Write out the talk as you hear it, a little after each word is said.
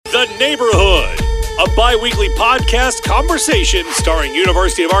The Neighborhood, a bi-weekly podcast conversation starring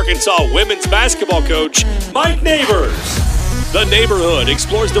University of Arkansas women's basketball coach Mike Neighbors. The Neighborhood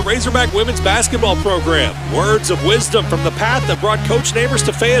explores the Razorback women's basketball program, words of wisdom from the path that brought Coach Neighbors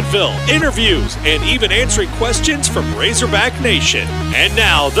to Fayetteville, interviews, and even answering questions from Razorback Nation. And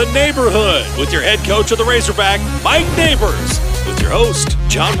now, The Neighborhood with your head coach of the Razorback, Mike Neighbors, with your host,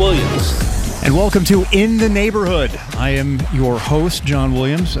 John Williams. And welcome to In the Neighborhood. I am your host, John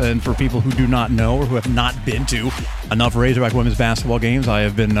Williams, and for people who do not know or who have not been to enough Razorback women's basketball games, I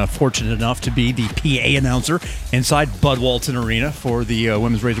have been fortunate enough to be the PA announcer inside Bud Walton Arena for the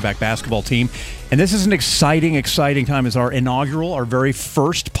women's Razorback basketball team. And this is an exciting time. It's our inaugural, our very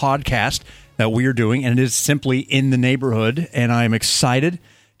first podcast that we are doing, and it is simply In the Neighborhood. And I'm excited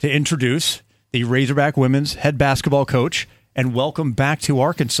to introduce the Razorback women's head basketball coach, and welcome back to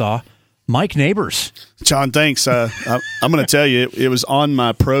Arkansas, Mike Neighbors. John, thanks. I'm going to tell you, it was on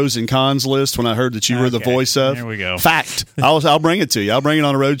my pros and cons list when I heard that you were the voice of. There we go. Fact. I'll bring it to you. I'll bring it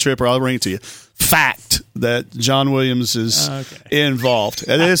on a road trip, or I'll bring it to you. Fact that John Williams is involved.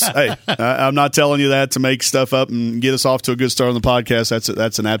 It is. Hey, I'm not telling you that to make stuff up and get us off to a good start on the podcast.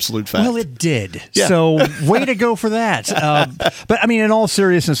 That's an absolute fact. Well, it did. Yeah. So way to go for that. But I mean, in all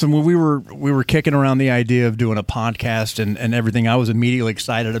seriousness, when we were kicking around the idea of doing a podcast and everything, I was immediately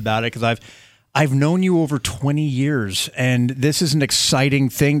excited about it because I've known you over 20 years, and this is an exciting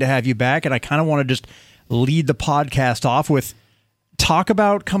thing to have you back. And I kind of want to just lead the podcast off with talk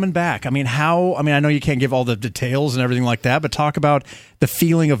about coming back. I know you can't give all the details and everything like that, but talk about the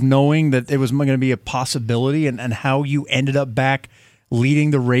feeling of knowing that it was going to be a possibility and how you ended up back leading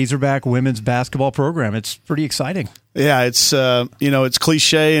the Razorback women's basketball program. It's pretty exciting. Yeah, it's it's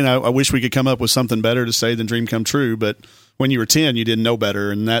cliche, and I wish we could come up with something better to say than dream come true, but when you were 10, you didn't know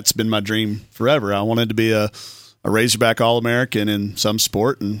better, and that's been my dream forever. I wanted to be a Razorback All-American in some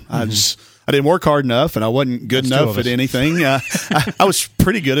sport, and I didn't work hard enough, and I wasn't good enough at anything. I was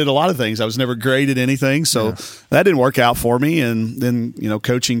pretty good at a lot of things. I was never great at anything, so that didn't work out for me. And then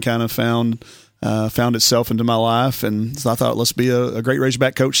coaching kind of found itself into my life, and so I thought, let's be a great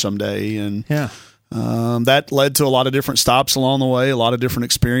Razorback coach someday. And that led to a lot of different stops along the way, a lot of different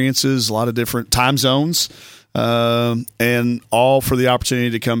experiences, a lot of different time zones, and all for the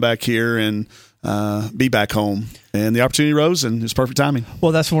opportunity to come back here and be back home. And the opportunity rose, and it's perfect timing.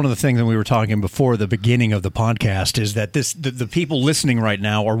 Well, that's one of the things that we were talking before the beginning of the podcast is that the people listening right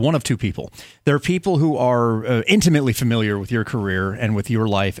now are one of two people. There are people who are intimately familiar with your career and with your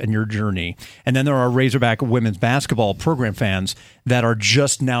life and your journey, and then there are Razorback women's basketball program fans that are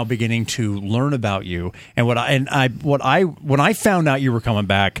just now beginning to learn about you. And when I found out you were coming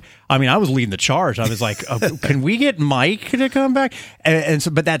back, I mean, I was leading the charge. I was like, can we get Mike to come back? And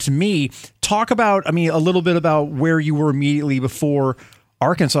so, but that's me. Talk about, a little bit about where you were immediately before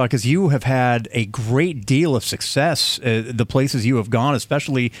Arkansas, because you have had a great deal of success, the places you have gone,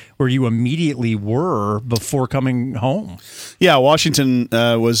 especially where you immediately were before coming home. Yeah, Washington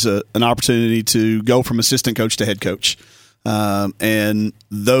was an opportunity to go from assistant coach to head coach. And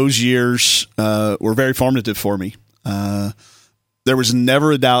those years were very formative for me. There was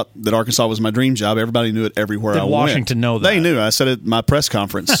never a doubt that Arkansas was my dream job. Everybody knew it everywhere I went. Did Washington know that? They knew. I said it at my press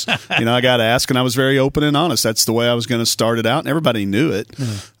conference. I got asked, and I was very open and honest. That's the way I was going to start it out, and everybody knew it.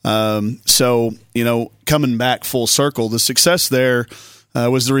 So, coming back full circle, the success there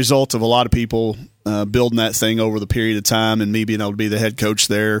was the result of a lot of people building that thing over the period of time, and me being able to be the head coach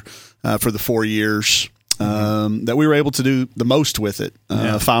there for the 4 years. That we were able to do the most with it.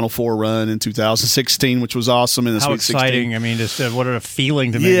 Final Four run in 2016, which was awesome. In the How Sweet exciting. 16. Just what a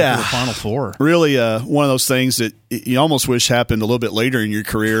feeling to make it to the Final Four. Really one of those things that you almost wish happened a little bit later in your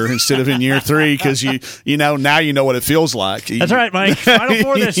career instead of in year 3, because now you know what it feels like. That's right, Mike. Final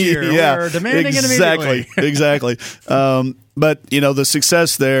Four this year. We're demanding it immediately. Exactly. But the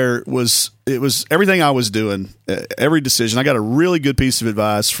success there was everything I was doing, every decision. I got a really good piece of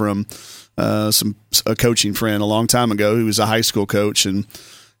advice from a coaching friend a long time ago who was a high school coach, and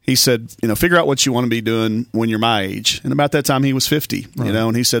he said, figure out what you want to be doing when you're my age. And about that time he was 50,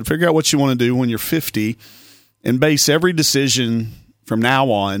 and he said, figure out what you want to do when you're 50 and base every decision from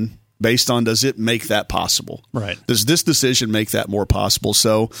now on based on, does it make that possible? Right. Does this decision make that more possible?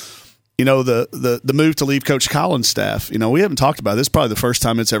 So, the move to leave Coach Collins' staff, we haven't talked about this. Probably the first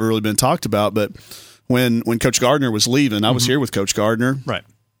time it's ever really been talked about, but when Coach Gardner was leaving, I was here with Coach Gardner. Right.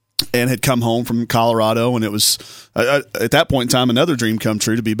 And had come home from Colorado, and it was at that point in time another dream come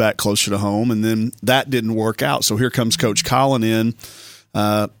true to be back closer to home, and then that didn't work out. So here comes Coach Collin in.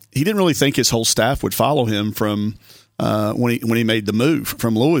 He didn't really think his whole staff would follow him from when he made the move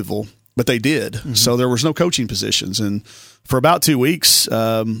from Louisville, but they did. Mm-hmm. So there was no coaching positions. And for about 2 weeks,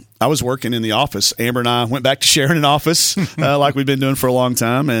 I was working in the office. Amber and I went back to sharing an office like we've been doing for a long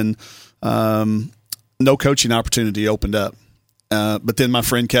time, and no coaching opportunity opened up. But then my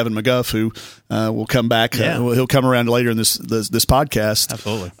friend Kevin McGuff, who will come back, he'll come around later in this podcast.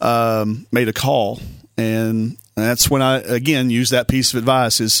 Absolutely, made a call, and that's when I again used that piece of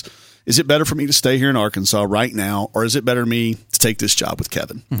advice: is it better for me to stay here in Arkansas right now, or is it better for me to take this job with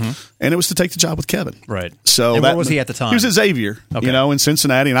Kevin? Mm-hmm. And it was to take the job with Kevin. Right. So and where was he at the time? He was at Xavier, in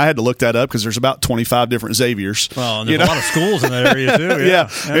Cincinnati, and I had to look that up because there's about 25 different Xaviers. Well, and there's a lot of schools in that area too. Yeah.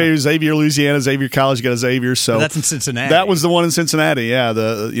 Xavier, Louisiana, Xavier College, you got a Xavier. So that's in Cincinnati. That was the one in Cincinnati. Yeah,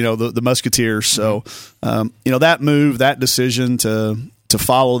 the Musketeers. So that move, that decision to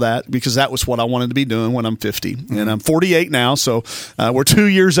follow that, because that was what I wanted to be doing when I'm 50. Mm-hmm. And I'm 48 now, so we're 2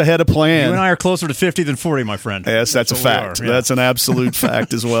 years ahead of plan. You and I are closer to 50 than 40, my friend. Yes, that's a fact. Yeah. That's an absolute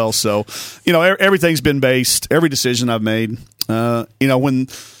fact as well. So, everything's been based, every decision I've made. When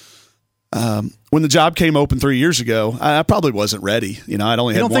the job came open 3 years ago, I probably wasn't ready. I'd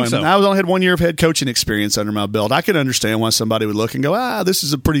only had one. So? I only had 1 year of head coaching experience under my belt. I could understand why somebody would look and go, this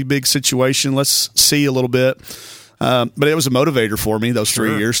is a pretty big situation. Let's see a little bit. But it was a motivator for me those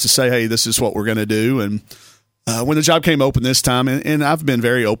 3 years to say, hey, this is what we're going to do. And when the job came open this time, and I've been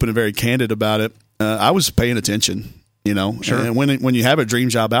very open and very candid about it, I was paying attention. Sure. And when you have a dream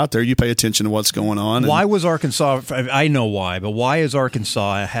job out there, you pay attention to what's going on. Why was Arkansas? I know why, but why is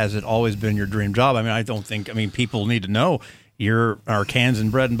Arkansas? Has it always been your dream job? I mean, people need to know you're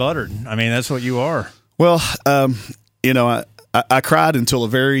Arkansan bread and buttered. I mean, that's what you are. Well, I cried until a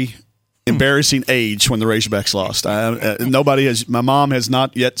very embarrassing age when the Razorbacks lost. My mom has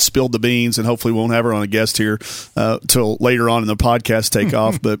not yet spilled the beans, and hopefully won't have her on a guest here till later on in the podcast take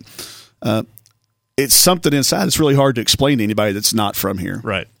off. But it's something inside. It's really hard to explain to anybody that's not from here.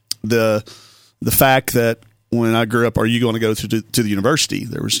 Right. The fact that when I grew up, are you going to go to the university?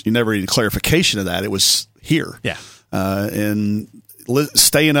 You never any clarification of that. It was here. Yeah. And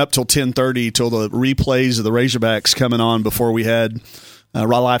staying up till 10:30 till the replays of the Razorbacks coming on before we had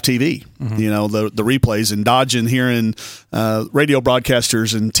Raw Live TV, the replays, and dodging hearing radio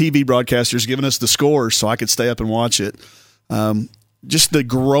broadcasters and TV broadcasters giving us the scores so I could stay up and watch it. Just the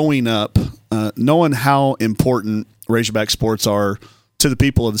growing up, knowing how important Razorback sports are to the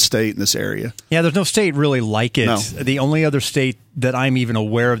people of the state in this area. Yeah, there's no state really like it. No. The only other state that I'm even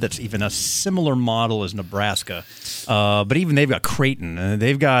aware of that's even a similar model is Nebraska. But even they've got Creighton, and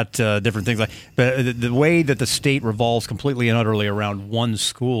they've got different things. But the way that the state revolves completely and utterly around one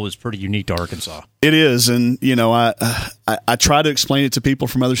school is pretty unique to Arkansas. It is, and I try to explain it to people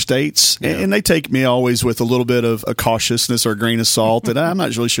from other states, and they take me always with a little bit of a cautiousness or a grain of salt, and I'm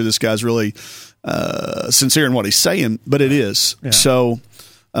not really sure this guy's really sincere in what he's saying, but it is. Yeah. So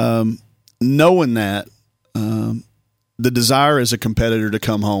knowing that, the desire as a competitor to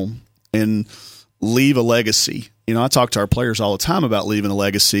come home and leave a legacy. I talk to our players all the time about leaving a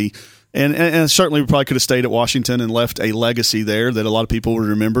legacy, and certainly we probably could have stayed at Washington and left a legacy there that a lot of people would have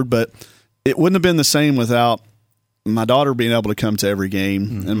remembered, but it wouldn't have been the same without my daughter being able to come to every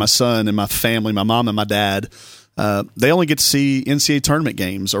game, and my son and my family, my mom and my dad. They only get to see NCAA tournament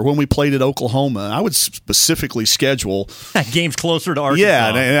games, or when we played at Oklahoma, I would specifically schedule games closer to Arkansas. Yeah,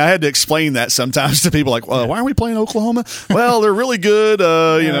 and I had to explain that sometimes to people, like, why are we playing Oklahoma? Well, they're really good.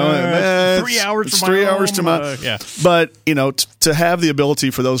 3 hours. It's 3 hours to my. But to have the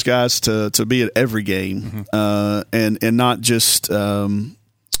ability for those guys to be at every game, and not just when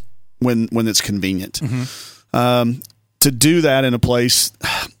it's convenient, to do that in a place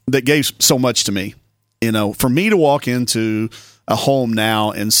that gave so much to me. For me to walk into a home now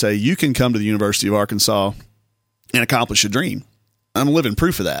and say, you can come to the University of Arkansas and accomplish a dream, I'm living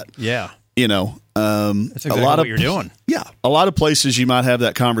proof of that. Yeah. That's exactly what you're doing. Yeah. A lot of places you might have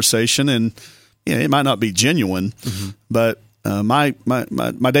that conversation, and it might not be genuine, but my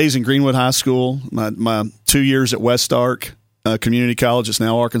days in Greenwood High School, my 2 years at West Ark Community College, it's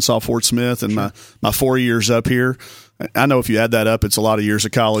now Arkansas Fort Smith, and my 4 years up here. I know if you add that up, it's a lot of years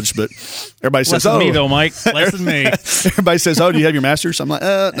of college, but everybody says, less than me, though, Mike. Less than me. Everybody says, do you have your master's? I'm like,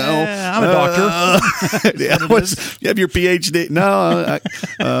 no. I'm a doctor. You have your PhD? No,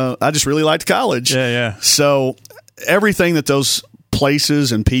 I just really liked college. Yeah. So everything that those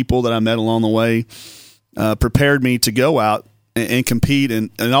places and people that I met along the way prepared me to go out and compete in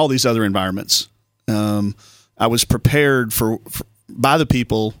all these other environments. I was prepared by the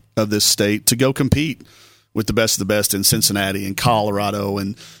people of this state to go compete with the best of the best in Cincinnati and Colorado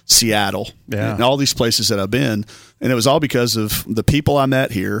and Seattle and all these places that I've been. And it was all because of the people I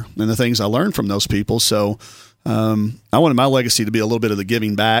met here and the things I learned from those people. So I wanted my legacy to be a little bit of the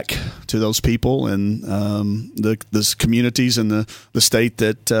giving back to those people and the communities and the state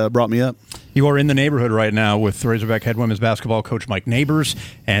that brought me up. You are in the neighborhood right now with Razorback head women's basketball coach Mike Neighbors,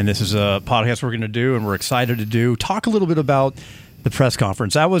 and this is a podcast we're going to do, and we're excited to do. Talk a little bit about the press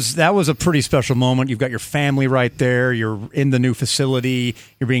conference. That was a pretty special moment. You've got your family right there. You're in the new facility.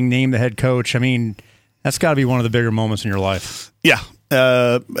 You're being named the head coach. I mean, that's got to be one of the bigger moments in your life. Yeah.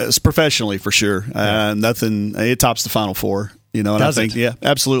 It's professionally for sure. Nothing. It tops the Final Four. And I think, yeah,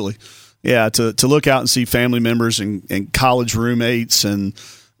 absolutely. Yeah, to look out and see family members and college roommates and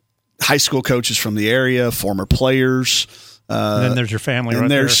high school coaches from the area, former players. And then there's your family and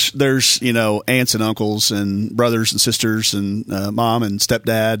right there's aunts and uncles and brothers and sisters and mom and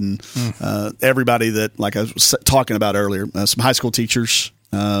stepdad and everybody that, like I was talking about earlier, some high school teachers.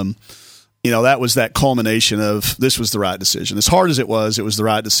 That was that culmination of this was the right decision. As hard as it was the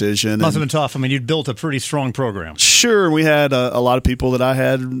right decision. Must have been tough. I mean, you'd built a pretty strong program. Sure, we had a lot of people that I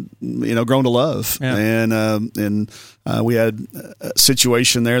had, grown to love, and we had a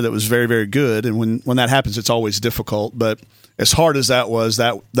situation there that was very, very good. And when that happens, it's always difficult. But as hard as that was,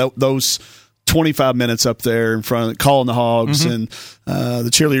 those 25 minutes up there in front, calling the Hogs and the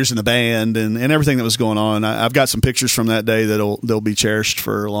cheerleaders and the band and everything that was going on. I've got some pictures from that day they'll be cherished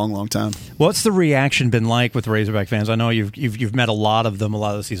for a long, long time. What's the reaction been like with Razorback fans? I know you've met a lot of them, a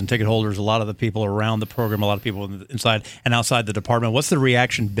lot of the season ticket holders, a lot of the people around the program, a lot of people inside and outside the department. What's the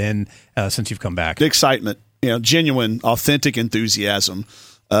reaction been since you've come back? The excitement, genuine, authentic enthusiasm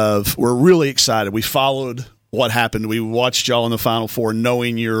of we're really excited. We followed what happened. We watched y'all in the Final Four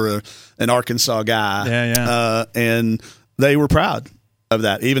knowing you're an Arkansas guy. And they were proud of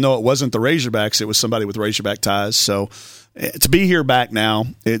that. Even though it wasn't the Razorbacks, it was somebody with Razorback ties. So to be here back now,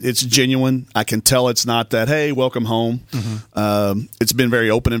 it's genuine. I can tell it's not that, hey, welcome home. It's been very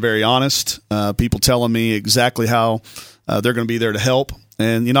open and very honest. People telling me exactly how they're going to be there to help.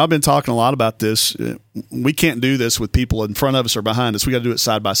 And, I've been talking a lot about this. We can't do this with people in front of us or behind us. We got to do it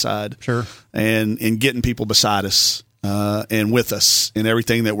side by side. Sure. And getting people beside us and with us in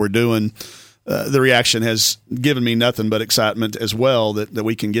everything that we're doing. The reaction has given me nothing but excitement as well that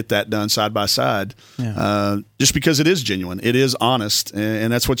we can get that done side by side. Yeah. Just because it is genuine. It is honest.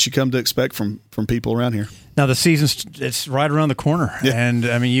 And that's what you come to expect from people around here. Now, the season's it's right around the corner. Yeah. And,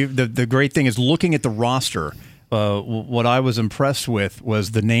 I mean, the great thing is looking at the roster. What I was impressed with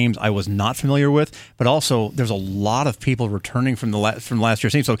was the names I was not familiar with, but also there's a lot of people returning from last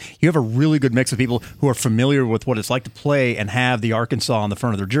year's team. So you have a really good mix of people who are familiar with what it's like to play and have the Arkansas on the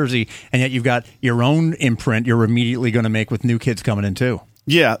front of their jersey, and yet you've got your own imprint you're immediately going to make with new kids coming in too.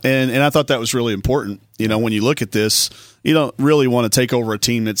 Yeah, and I thought that was really important. When you look at this, you don't really want to take over a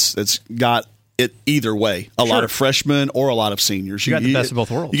team that's got it either way. A lot of freshmen or a lot of seniors. You got the best of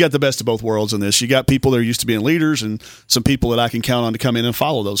both worlds. You got the best of both worlds in this. You got people that are used to being leaders and some people that I can count on to come in and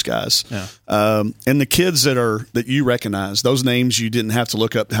follow those guys. Yeah. And the kids that you recognize, those names you didn't have to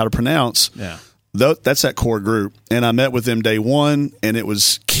look up how to pronounce. Yeah. That's that core group. And I met with them day one, and it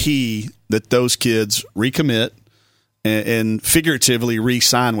was key that those kids recommit and figuratively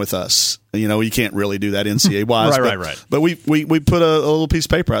re-sign with us. You can't really do that NCAA-wise. Right. But we put a little piece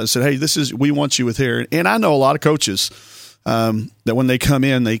of paper out and said, hey, we want you with here. And I know a lot of coaches that when they come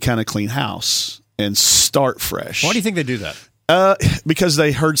in, they kind of clean house and start fresh. Why do you think they do that? Because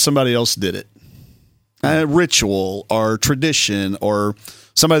they heard somebody else did it. Ritual or tradition or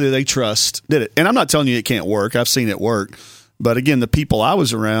somebody that they trust did it. And I'm not telling you it can't work. I've seen it work. But again, the people I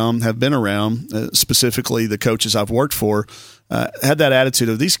was around, have been around, specifically the coaches I've worked for, had that attitude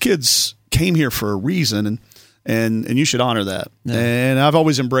of these kids came here for a reason, and you should honor that. Yeah. And I've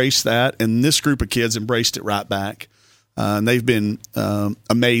always embraced that, and this group of kids embraced it right back. And they've been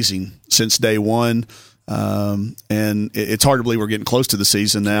amazing since day one. And it's hard to believe we're getting close to the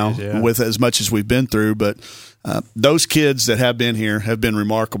season now with as much as we've been through. But those kids that have been here have been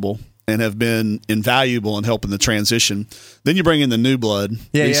remarkable and have been invaluable in helping the transition. Then you bring in the new blood,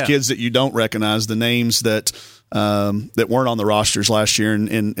 these kids that you don't recognize, the names that weren't on the rosters last year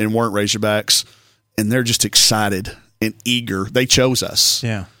and weren't Razorbacks, and they're just excited and eager. They chose us.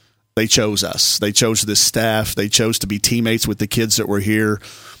 Yeah. They chose us. They chose this staff. They chose to be teammates with the kids that were here.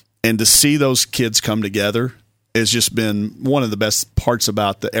 And to see those kids come together has just been one of the best parts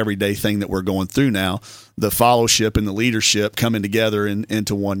about the everyday thing that we're going through now, the fellowship and the leadership coming together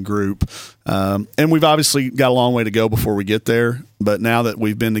into one group. And we've obviously got a long way to go before we get there. But now that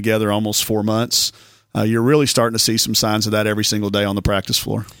we've been together almost 4 months, you're really starting to see some signs of that every single day on the practice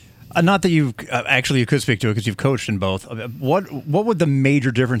floor. Not that you could speak to it because you've coached in both. What would the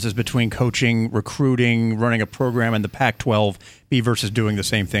major differences between coaching, recruiting, running a program in the Pac-12 be versus doing the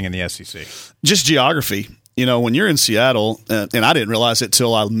same thing in the SEC? Just geography. when you're in Seattle, and I didn't realize it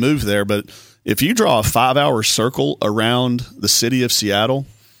till I moved there, but if you draw a 5-hour circle around the city of Seattle,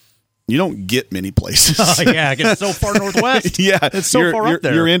 you don't get many places. Yeah, it's so far northwest. Yeah, it's so far up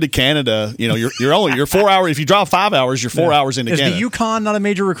there. You're into Canada. You're 4 hours. If you drive 5 hours, you're 4 hours into Canada. Is the Yukon not a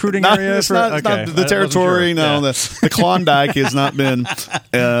major recruiting area? It's not the territory. Sure. No, the Klondike has not been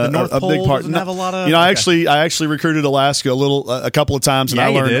the North a Pole big part. Doesn't have a lot of. I actually recruited Alaska a couple of times, and I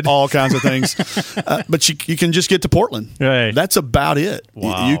learned all kinds of things. But you can just get to Portland. Right. That's about it.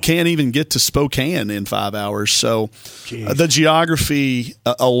 Wow. You can't even get to Spokane in 5 hours. So the geography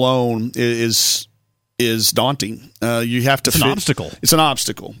alone is daunting. You have to. It's an obstacle. It's an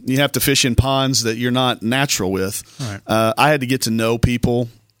obstacle. You have to fish in ponds that you're not natural with. Right. I had to get to know people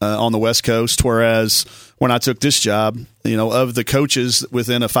on the West Coast, whereas when I took this job, of the coaches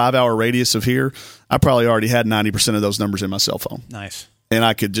within a 5-hour radius of here, I probably already had 90% of those numbers in my cell phone. Nice. And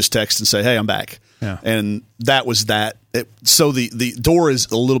I could just text and say, "Hey, I'm back." Yeah. And that was that. So the door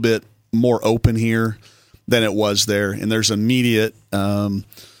is a little bit more open here than it was there, and there's immediate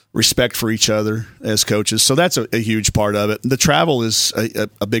respect for each other as coaches. So that's a huge part of it. The travel is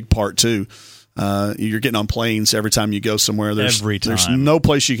a big part too. You're getting on planes every time you go somewhere. There's no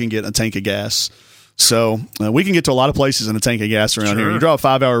place you can get a tank of gas. So we can get to a lot of places in a tank of gas around here. You draw a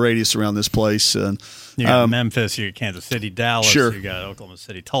 5-hour radius around this place. And you got Memphis, you got Kansas City, Dallas, you got Oklahoma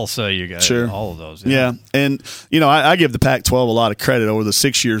City, Tulsa, you got all of those. Yeah. And, I give the Pac-12 a lot of credit. Over the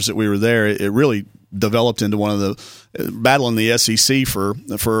 6 years that we were there, it really developed into one of the battling the SEC for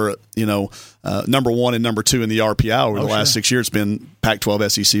number one and number two in the RPI over the last 6 years. It's been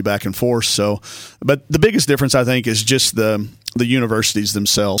Pac-12 SEC back and forth. So, but the biggest difference I think is just the universities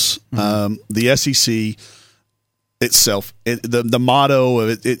themselves. Mm-hmm. The SEC itself, the motto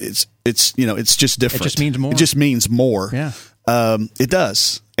of it's just different. It just means more. It just means more. Yeah, it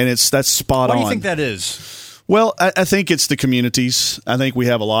does, and that's spot on. Why do you think that is? Well, I think it's the communities. I think we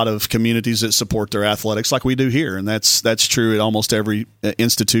have a lot of communities that support their athletics like we do here, and that's true at almost every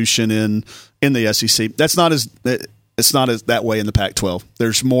institution in the SEC. It's not as that way in the Pac-12.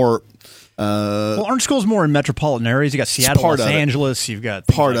 There's more. Aren't schools more in metropolitan areas? You got Seattle, Los Angeles. You've got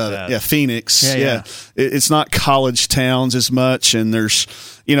part of it. Yeah, Phoenix. Yeah. It's not college towns as much, and there's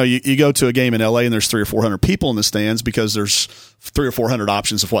you go to a game in LA and there's 300 or 400 people in the stands because there's 300 or 400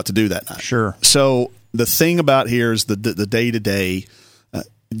 options of what to do that night. Sure. So the thing about here is the day-to-day,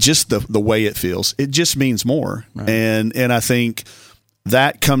 just the way it feels. It just means more. Right. And I think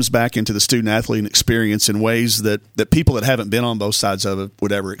that comes back into the student-athlete experience in ways that people that haven't been on both sides of it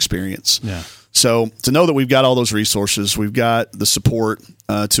would ever experience. Yeah. So to know that we've got all those resources, we've got the support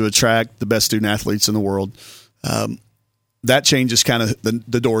to attract the best student-athletes in the world, that changes kind of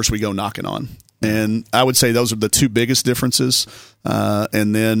the doors we go knocking on. And I would say those are the two biggest differences.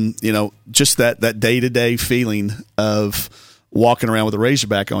 And then, just that day-to-day feeling of walking around with a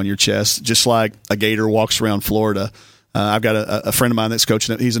Razorback on your chest, just like a Gator walks around Florida. I've got a friend of mine that's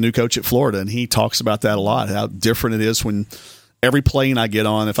coaching. He's a new coach at Florida, and he talks about that a lot, how different it is when every plane I get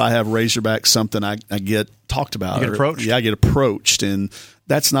on, if I have Razorback something, I get talked about. You get approached? Yeah, I get approached, and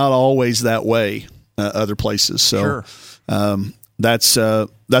that's not always that way other places. So that's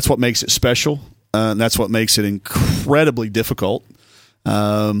what makes it special. And that's what makes it incredibly difficult.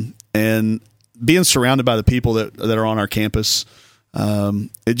 And being surrounded by the people that are on our campus,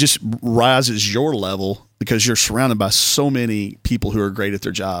 it just rises your level because you're surrounded by so many people who are great at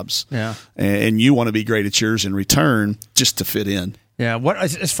their jobs. Yeah. And you want to be great at yours in return just to fit in. Yeah.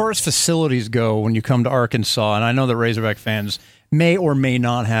 As far as facilities go, when you come to Arkansas, and I know that Razorback fans may or may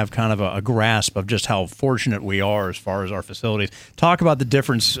not have kind of a grasp of just how fortunate we are as far as our facilities. Talk about the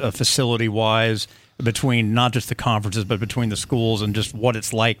difference facility-wise between not just the conferences, but between the schools and just what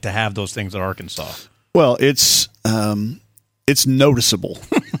it's like to have those things at Arkansas. Well, it's noticeable.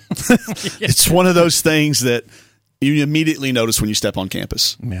 It's one of those things that you immediately notice when you step on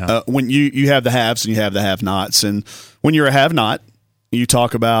campus. Yeah. When you have the haves and you have the have-nots. And when you're a have-not, you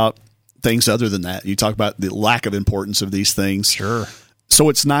talk about things other than that. You talk about the lack of importance of these things. Sure. So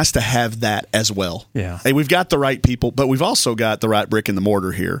it's nice to have that as well. Yeah. Hey, we've got the right people, but we've also got the right brick and the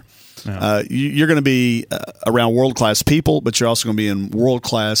mortar here. Yeah. You're going to be around world-class people, but you're also going to be in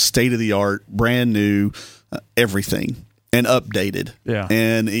world-class, state-of-the-art, brand new everything and updated. Yeah.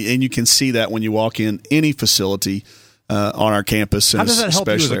 And you can see that when you walk in any facility on our campus. How does that help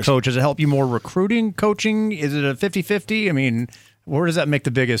you as a coach? Does it help you more recruiting, coaching? Is it a 50-50? I mean, where does that make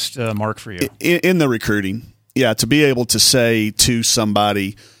the biggest mark for you? In the recruiting, yeah, to be able to say to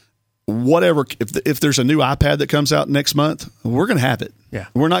somebody, whatever, if there's a new iPad that comes out next month, we're going to have it. Yeah,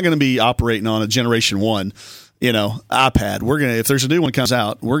 we're not going to be operating on a Generation 1, iPad. If there's a new one comes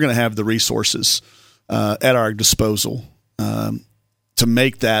out, we're going to have the resources at our disposal to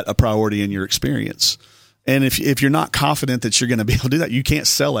make that a priority in your experience. And if you're not confident that you're going to be able to do that, you can't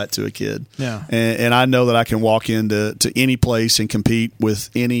sell that to a kid. Yeah. And I know that I can walk into any place and compete with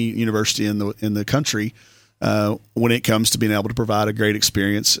any university in the country when it comes to being able to provide a great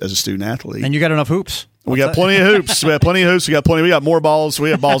experience as a student athlete. And you got enough hoops. We got plenty of hoops. We have plenty of hoops. We got more balls. We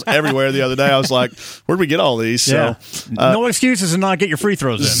have balls everywhere. The other day, I was like, "Where did we get all these?" Yeah. So, no excuses to not get your free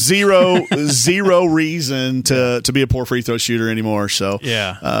throws in. Zero reason to be a poor free throw shooter anymore. So,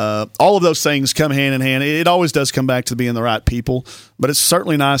 all of those things come hand in hand. It always does come back to being the right people, but it's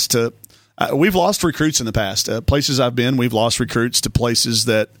certainly nice to. We've lost recruits in the past. Places I've been, we've lost recruits to places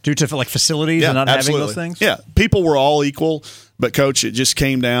that due to like facilities and not having those things. Yeah, people were all equal. But, Coach, it just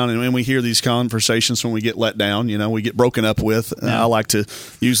came down, and when we hear these conversations when we get let down, we get broken up with. I like to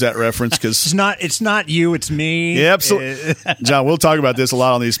use that reference because it's not you, it's me. Yeah, absolutely. John, we'll talk about this a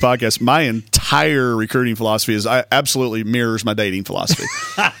lot on these podcasts. My entire recruiting philosophy absolutely mirrors my dating philosophy.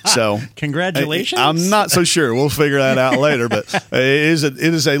 So, congratulations. I'm not so sure. We'll figure that out later. But it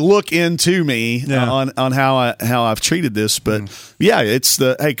is a look into me on how I've treated this. But it's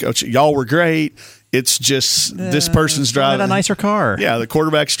hey, Coach, y'all were great. It's just this person's driving a nicer car. Yeah, the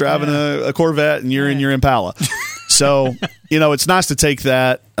quarterback's driving a Corvette, and you're in your Impala. So, it's nice to take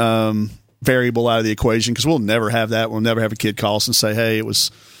that variable out of the equation because we'll never have that. We'll never have a kid call us and say, "Hey,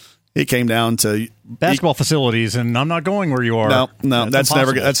 it came down to basketball facilities, and I'm not going where you are." No, that's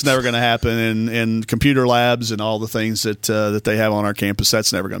never going to happen. And computer labs and all the things that they have on our campus,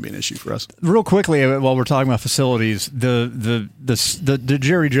 that's never going to be an issue for us. Real quickly, while we're talking about facilities, the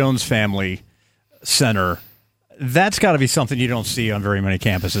Jerry Jones family center, that's got to be something you don't see on very many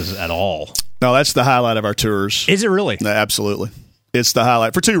campuses at all. No, that's the highlight of our tours. Is it really? Absolutely. It's the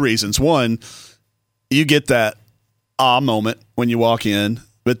highlight for two reasons. One, you get that moment when you walk in,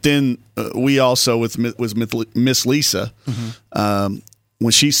 but then we also with Miss Lisa,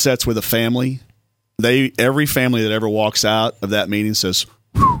 when she sits with a family, every family that ever walks out of that meeting says,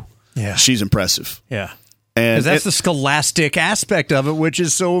 "Whew, she's impressive." Yeah. And that's the scholastic aspect of it, which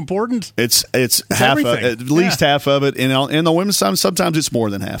is so important. It's half at least half of it, and in the women's side, sometimes it's more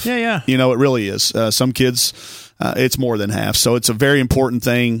than half. Yeah. It really is. Some kids, it's more than half. So it's a very important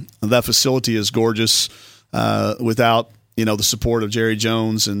thing. That facility is gorgeous. Without the support of Jerry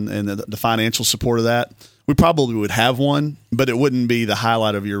Jones and the financial support of that, we probably would have one, but it wouldn't be the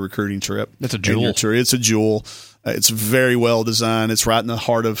highlight of your recruiting trip. It's a jewel. It's a jewel. It's very well designed. It's right in the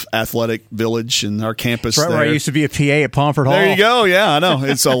heart of Athletic Village and our campus. Right where I used to be a PA at Pomfret Hall. There you go. Yeah, I know.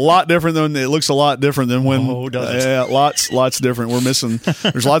 It's a lot different than it looks. A lot different than when. Oh, does it? Yeah, lots different. We're missing.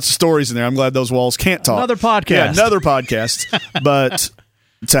 There's lots of stories in there. I'm glad those walls can't talk. Another podcast. Yeah, another podcast. But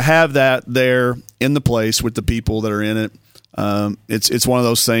to have that there in the place with the people that are in it, it's one of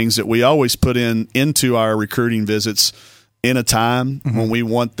those things that we always put into our recruiting visits in a time when we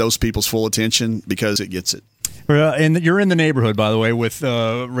want those people's full attention because it gets it. And you're in the neighborhood, by the way, with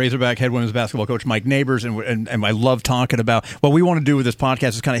Razorback head women's basketball coach Mike Neighbors, and I love talking about what we want to do with this podcast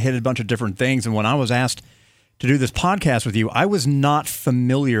is kind of hit a bunch of different things. And when I was asked to do this podcast with you, I was not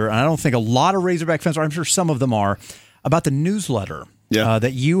familiar, and I don't think a lot of Razorback fans are, I'm sure some of them are, about the newsletter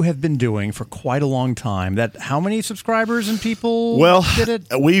that you have been doing for quite a long time. That how many subscribers and people did it?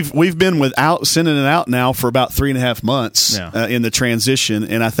 We've been without sending it out now for about 3.5 months in the transition,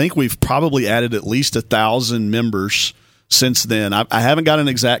 and I think we've probably added at least 1,000 members since then. I haven't got an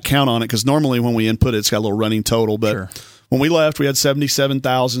exact count on it because normally when we input it, it's got a little running total, but when we left, we had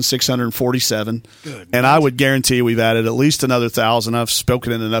 77,647. And I would guarantee we've added at least another 1,000. I've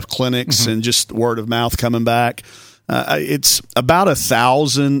spoken in enough clinics and just word of mouth coming back. It's about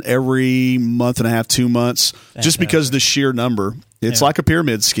 1,000 every month and a half, 2 months, just because of the sheer number. It's like a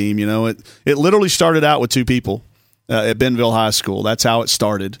pyramid scheme, It literally started out with 2 people at Bentonville High School. That's how it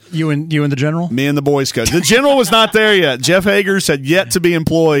started. You and the general? Me and the boys coach. The general was not there yet. Jeff Hagers had yet to be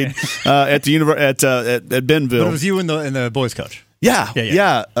employed at Bentonville. But it was you and the boys coach. Yeah.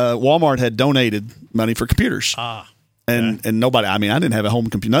 Walmart had donated money for computers. And nobody, I didn't have a home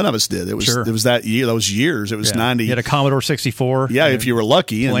computer. None of us did. It was that year, those years. It was 90. You had a Commodore 64. Yeah, if you were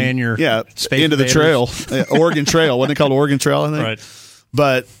lucky. Playing your Space into the trail. Oregon Trail. Wasn't it called Oregon Trail, I think? Right.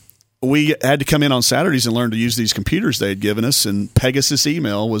 But we had to come in on Saturdays and learn to use these computers they had given us. And Pegasus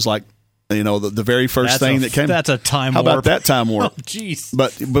email was like, the very first thing that came. That's a time warp. How about that time warp? Oh, jeez.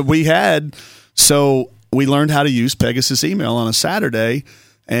 But we learned how to use Pegasus email on a Saturday.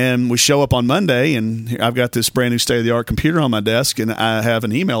 And we show up on Monday, and I've got this brand new state-of-the-art computer on my desk, and I have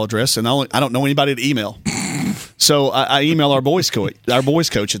an email address, and I don't know anybody to email. So I email our boys coach at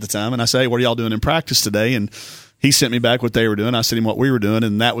the time, and I say, "What are y'all doing in practice today?" And He sent me back what they were doing. I sent him what we were doing,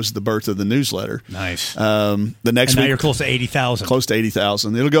 and that was the birth of the newsletter. Nice. The next and now week, you're close to 80,000. Close to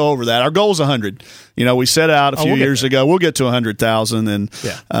 80,000. It'll go over that. Our goal is 100. We set out a few years ago. We'll get to 100,000, and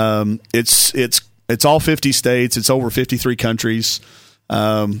it's all 50 states. It's over 53 countries.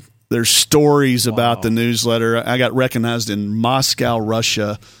 There's stories about the newsletter. I got recognized in Moscow,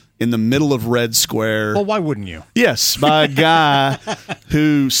 Russia, in the middle of Red Square. Well, why wouldn't you? Yes, by a guy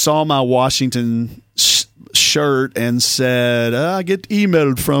who saw my Washington shirt and said, I get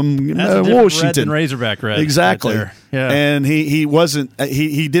emailed from Washington. Red than Razorback red. Exactly. Right there. Yeah. And he wasn't,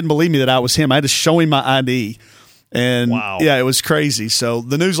 he didn't believe me that I was him. I had to show him my ID. And yeah, it was crazy. So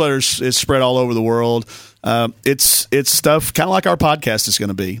the newsletter is spread all over the world. It's stuff kind of like our podcast is going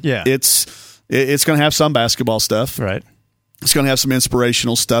to be. Yeah. It's going to have some basketball stuff. Right. It's going to have some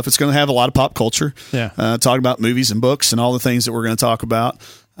inspirational stuff. It's going to have a lot of pop culture. Yeah. Talking about movies and books and all the things that we're going to talk about.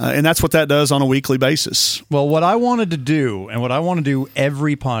 And that's what that does on a weekly basis. Well, what I wanted to do, and what I want to do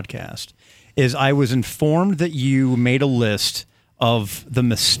every podcast, is I was informed that you made a list of the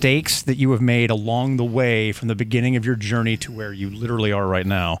mistakes that you have made along the way from the beginning of your journey to where you literally are right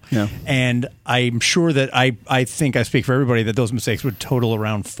now. Yeah. And I'm sure that I think I speak for everybody that those mistakes would total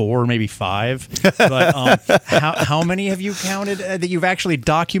around 4, maybe 5. But how many have you counted that you've actually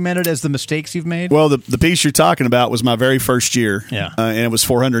documented as the mistakes you've made? Well, the piece you're talking about was my very first year. Yeah. And it was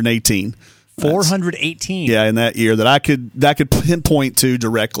 418. 418. Yeah, in that year that I could pinpoint to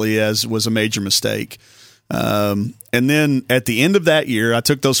directly as was a major mistake. And then at the end of that year, I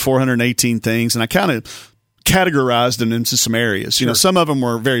took those 418 things and I kind of categorized them into some areas. Sure. Some of them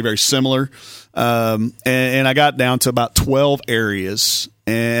were very, very similar. And I got down to about 12 areas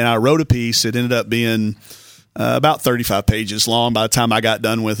and I wrote a piece. It ended up being about 35 pages long by the time I got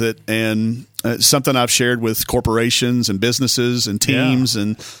done with it. And it's something I've shared with corporations and businesses and teams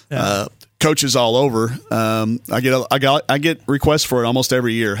and coaches all over. I get requests for it almost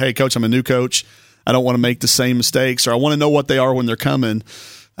every year. Hey, coach, I'm a new coach. I don't want to make the same mistakes, or I want to know what they are when they're coming.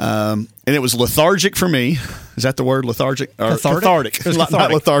 And it was lethargic for me. Is that the word, lethargic? Or cathartic.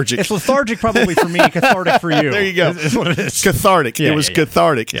 Not lethargic. It's lethargic probably for me, cathartic for you. There you go. Is what it is. Cathartic. It was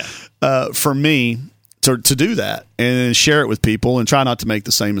cathartic for me to do that and share it with people and try not to make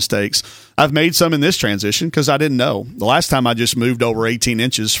the same mistakes. I've made some in this transition because I didn't know. The last time I just moved over 18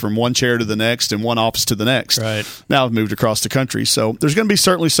 inches from one chair to the next and one office to the next. Right. Now I've moved across the country. So there's going to be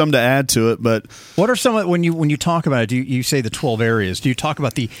certainly some to add to it. But what are some when you talk about it? Do you say the 12 areas? Do you talk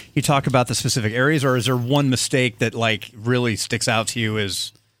about the specific areas, or is there one mistake that like really sticks out to you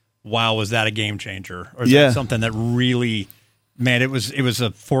as, wow, was that a game changer? Or is that something that really, man, it was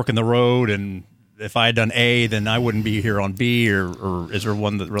a fork in the road, and if I had done A, then I wouldn't be here on B, or is there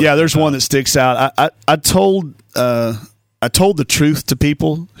one that really there's one that sticks out. I told the truth to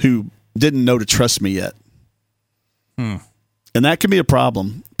people who didn't know to trust me yet. And that can be a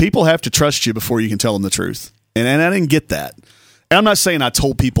problem. People have to trust you before you can tell them the truth. And I didn't get that. And I'm not saying I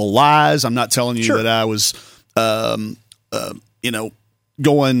told people lies. I'm not telling you that I was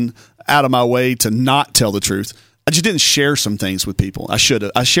going out of my way to not tell the truth. I just didn't share some things with people. I should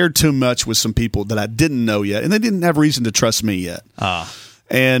have. I shared too much with some people that I didn't know yet, and they didn't have reason to trust me yet.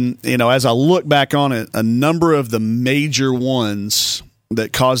 And, as I look back on it, a number of the major ones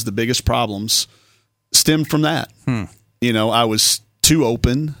that caused the biggest problems stemmed from that. I was too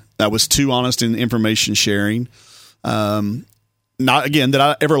open. I was too honest in information sharing. Not, again, that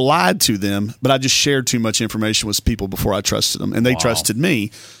I ever lied to them, but I just shared too much information with people before I trusted them, and they trusted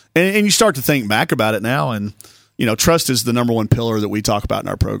me. And you start to think back about it now, and trust is the number one pillar that we talk about in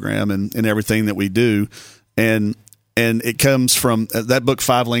our program and everything that we do. And it comes from that book,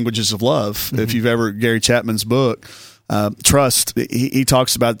 5 Languages of Love. Mm-hmm. If you've ever, Gary Chapman's book, Trust, he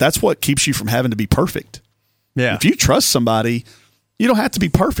talks about that's what keeps you from having to be perfect. Yeah. If you trust somebody, you don't have to be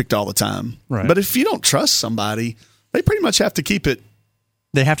perfect all the time. Right. But if you don't trust somebody, they pretty much have to keep it.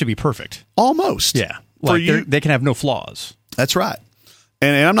 They have to be perfect. Almost. Yeah. Like they can have no flaws. That's right.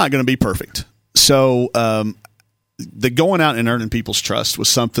 And I'm not going to be perfect. So, the going out and earning people's trust was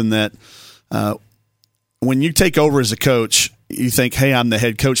something that when you take over as a coach, you think, hey, I'm the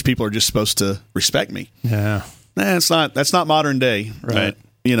head coach. People are just supposed to respect me. Yeah. That's not modern day. Right.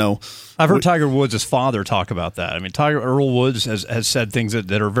 I've heard Tiger Woods' father talk about that. I mean, Earl Woods has said things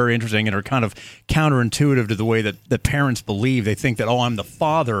that are very interesting and are kind of counterintuitive to the way that parents believe. They think that, I'm the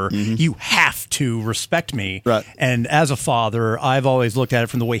father, you have to respect me. Right. And as a father, I've always looked at it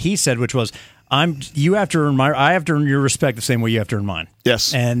from the way he said, which was, I have to earn your respect the same way you have to earn mine.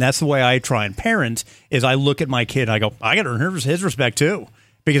 Yes. And that's the way I try and parent, is I look at my kid and I go, I got to earn his respect too.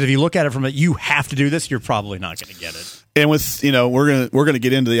 Because if you look at it from you have to do this, you're probably not going to get it. And with, we're gonna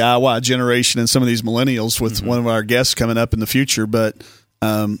get into the IY generation and some of these millennials with one of our guests coming up in the future. But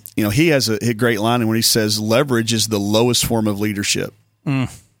he has a great line when he says, "Leverage is the lowest form of leadership."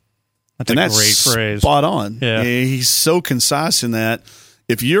 That's a great phrase. Spot on. Yeah. He's so concise in that.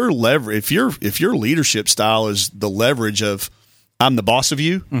 If your leadership style is the leverage of I'm the boss of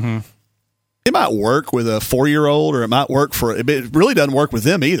you, it might work with a 4-year-old, or it might work it really doesn't work with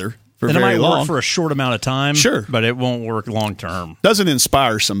them either. And it might work for a short amount of time, sure, but it won't work long term. Doesn't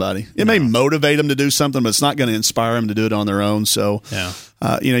inspire somebody. It may motivate them to do something, but it's not going to inspire them to do it on their own. So,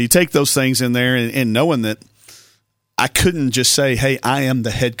 you take those things in there, and knowing that I couldn't just say, "Hey, I am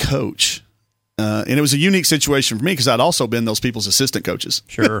the head coach." And it was a unique situation for me because I'd also been those people's assistant coaches.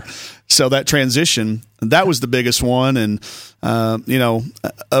 Sure. So that transition, that was the biggest one. And,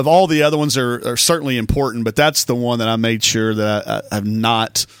 of all the other ones are certainly important, but that's the one that I made sure that I've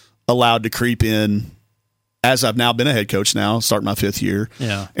not allowed to creep in as I've now been a head coach now, starting my 5th year.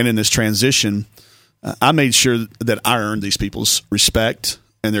 Yeah. And in this transition, I made sure that I earned these people's respect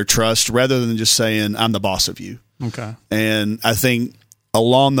and their trust rather than just saying, I'm the boss of you. Okay. And I think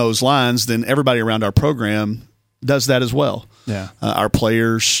along those lines, then everybody around our program does that as well. Yeah. Our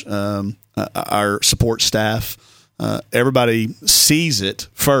players, our support staff, everybody sees it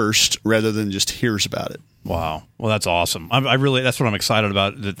first rather than just hears about it. Wow. Well, that's awesome. That's what I'm excited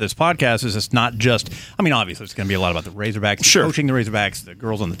about. This podcast is it's not just, obviously it's going to be a lot about the Razorbacks, sure, coaching the Razorbacks, the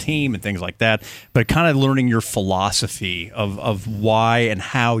girls on the team and things like that, but kind of learning your philosophy of why and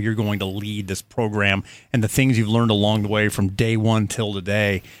how you're going to lead this program and the things you've learned along the way from day one till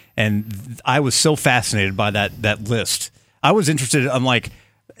today. And I was so fascinated by that list. I was interested. I'm like,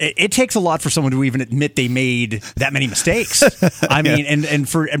 it takes a lot for someone to even admit they made that many mistakes.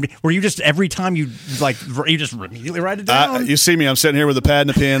 Were you just every time you just immediately write it down? You see me, I'm sitting here with a pad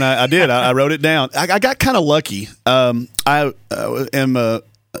and a pen. I did. I wrote it down. I got kind of lucky. I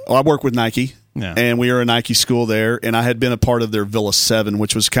work with Nike, and we were a Nike school there, and I had been a part of their Villa 7,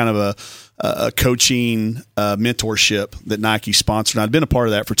 which was kind of a coaching mentorship that Nike sponsored. And I'd been a part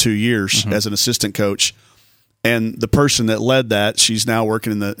of that for 2 years as an assistant coach. And the person that led that, she's now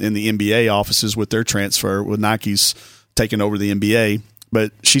working in the NBA offices with their transfer, with Nike's taking over the NBA.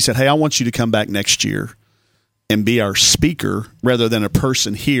 But she said, "Hey, I want you to come back next year and be our speaker rather than a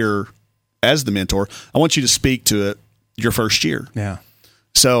person here as the mentor. I want you to speak to it your first year." Yeah.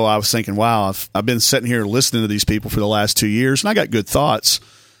 So I was thinking, wow, I've been sitting here listening to these people for the last 2 years, and I got good thoughts,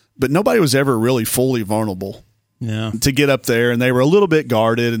 but nobody was ever really fully vulnerable to get up there, and they were a little bit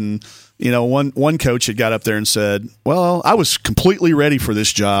guarded. And one coach had got up there and said, "Well, I was completely ready for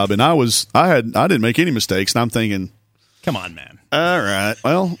this job, and I didn't make any mistakes." And I'm thinking, "Come on, man! All right,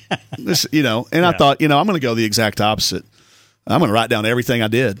 well, this, And I thought, I'm going to go the exact opposite. I'm going to write down everything I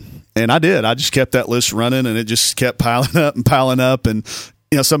did, and I did. I just kept that list running, and it just kept piling up, and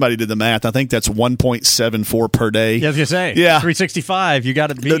somebody did the math. I think that's 1.74 per day. Yeah, I was going to say, 365, you got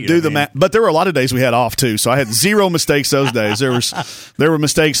to do the math. But there were a lot of days we had off, too, so I had 0 mistakes those days. There were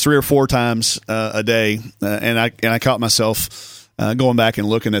mistakes 3 or 4 times a day, and I caught myself going back and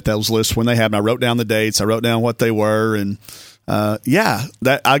looking at those lists when they had them. I wrote down the dates. I wrote down what they were, and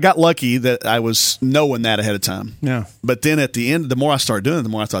that I got lucky that I was knowing that ahead of time. Yeah. But then at the end, the more I started doing it, the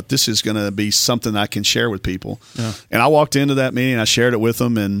more I thought this is going to be something I can share with people. Yeah. And I walked into that meeting, I shared it with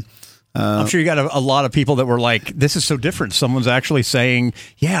them, and I'm sure you got a lot of people that were like, "This is so different." Someone's actually saying,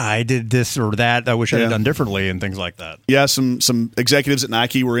 "Yeah, I did this or that. I wish I had done differently," and things like that. Yeah, some executives at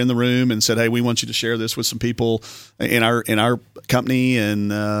Nike were in the room and said, "Hey, we want you to share this with some people in our company."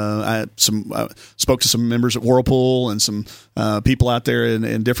 And I spoke to some members at Whirlpool and some people out there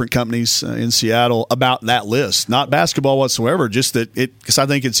in different companies in Seattle about that list. Not basketball whatsoever, just that because I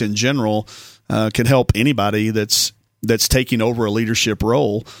think it's in general can help anybody that's taking over a leadership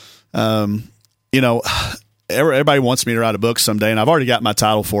role. Everybody wants me to write a book someday, and I've already got my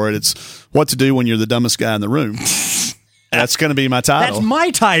title for it. It's What to Do When You're the Dumbest Guy in the Room. That's going to be my title. That's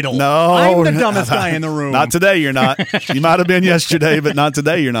my title. No. I'm the dumbest guy in the room. Not today, you're not. You might have been yesterday, but not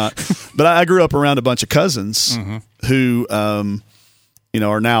today, you're not. But I grew up around a bunch of cousins who,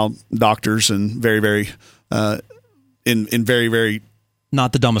 are now doctors and very, very, in very, very,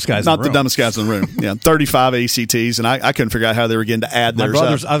 not the dumbest guys in the room. Not the dumbest guys in the room. Yeah, 35 ACTs, and I couldn't figure out how they were getting to add theirs up.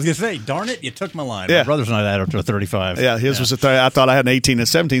 I was going to say, darn it, you took my line. Yeah. My brother's not added up to a 35. Yeah, his was I thought I had an 18 and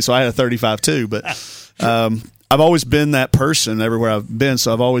 17, so I had a 35 too. But I've always been that person everywhere I've been,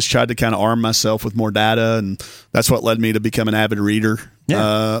 so I've always tried to kind of arm myself with more data, and that's what led me to become an avid reader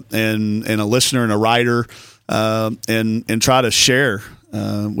and a listener and a writer, and try to share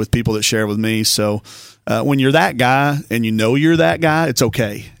with people that share with me. So when you're that guy and you're that guy, it's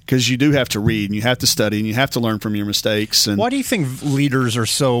okay because you do have to read and you have to study and you have to learn from your mistakes. And why do you think leaders are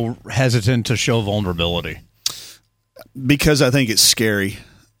so hesitant to show vulnerability? Because I think it's scary.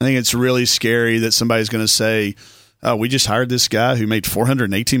 I think it's really scary that somebody's going to say, "Oh, we just hired this guy who made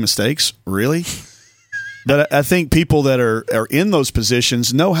 418 mistakes." Really? But I think people that are in those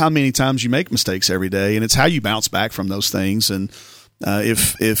positions know how many times you make mistakes every day, and it's how you bounce back from those things. And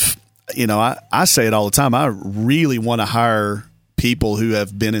if you know, I say it all the time, I really want to hire people who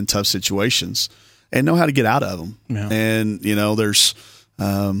have been in tough situations and know how to get out of them. Yeah. And, you know, there's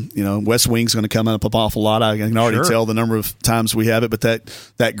West Wing's going to come up an awful lot. I can already tell the number of times we have it, but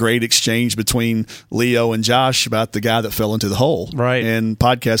that great exchange between Leo and Josh about the guy that fell into the hole. Right. And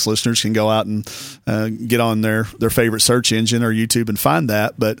podcast listeners can go out and get on their favorite search engine or YouTube and find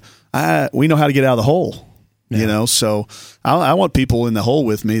that. But we know how to get out of the hole, you know, so I want people in the hole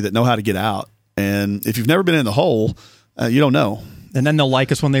with me that know how to get out. And if you've never been in the hole, you don't know. And then they'll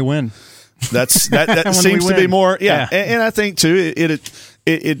like us when they win. That seems to be more, yeah. And I think too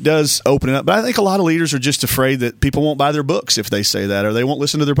it does open it up. But I think a lot of leaders are just afraid that people won't buy their books if they say that, or they won't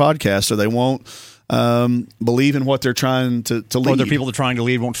listen to their podcast, or they won't believe in what they're trying to lead. Or the people they're trying to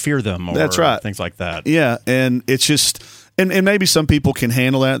lead won't fear them. Or that's right. Things like that. Yeah, and it's just, and maybe some people can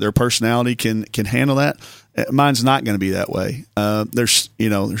handle that. Their personality can handle that. Mine's not going to be that way. There's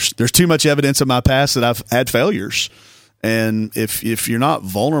too much evidence in my past that I've had failures. And if you're not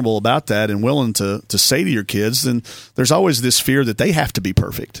vulnerable about that and willing to say to your kids, then there's always this fear that they have to be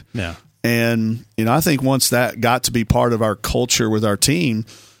perfect. Yeah. And, you know, I think once that got to be part of our culture with our team,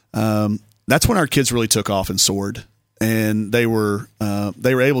 that's when our kids really took off and soared. And they were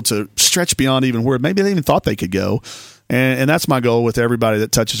able to stretch beyond even where maybe they even thought they could go. And that's my goal with everybody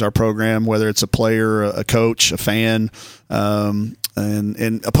that touches our program, whether it's a player, a coach, a fan,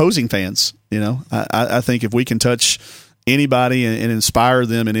 and opposing fans. You know, I think if we can touch anybody and inspire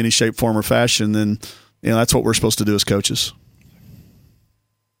them in any shape, form, or fashion, then, you know, that's what we're supposed to do as coaches.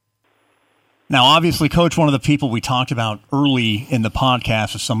 Now, obviously, Coach, one of the people we talked about early in the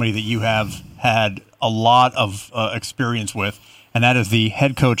podcast is somebody that you have had a lot of experience with, and that is the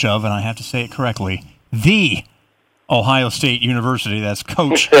head coach of, and I have to say it correctly, the Ohio State University. That's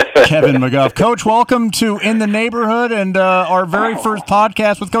Coach Kevin McGuff. Coach, welcome to In the Neighborhood and our very first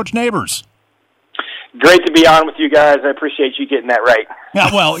podcast with Coach Neighbors. Great to be on with you guys. I appreciate you getting that right.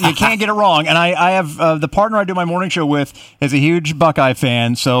 Yeah, well, you can't get it wrong. And I have the partner I do my morning show with is a huge Buckeye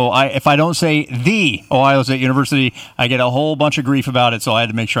fan. So if I don't say the Ohio State University, I get a whole bunch of grief about it. So I had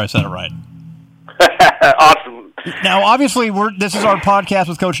to make sure I said it right. Awesome. Now, obviously, this is our podcast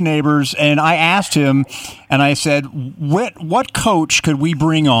with Coach Neighbors, and I asked him, and I said, what coach could we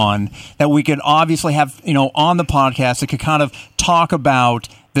bring on that we could obviously have, you know, on the podcast that could kind of talk about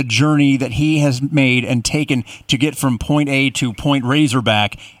the journey that he has made and taken to get from point A to point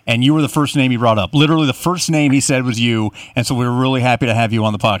Razorback, and you were the first name he brought up. Literally, the first name he said was you, and so we were really happy to have you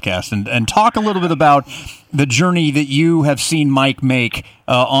on the podcast and talk a little bit about the journey that you have seen Mike make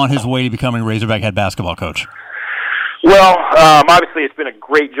on his way to becoming Razorback head basketball coach. Well, obviously it's been a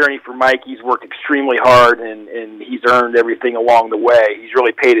great journey for Mike. He's worked extremely hard, and he's earned everything along the way. He's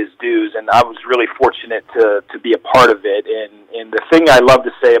really paid his dues, and I was really fortunate to be a part of it. And the thing I love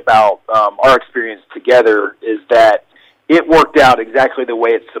to say about our experience together is that it worked out exactly the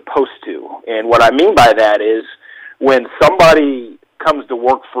way it's supposed to. And what I mean by that is when somebody comes to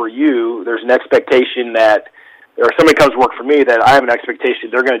work for you, there's an expectation that, or somebody comes to work for me, that I have an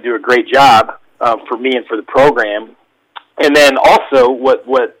expectation they're going to do a great job for me and for the program. And then also what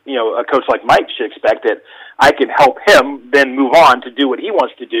you know, a coach like Mike should expect, that I can help him then move on to do what he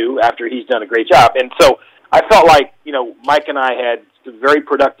wants to do after he's done a great job. And so I felt like, you know, Mike and I had some very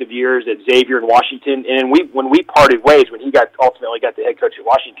productive years at Xavier in Washington. And when we parted ways, when he ultimately got the head coach at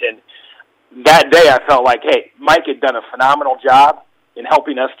Washington, that day I felt like, hey, Mike had done a phenomenal job in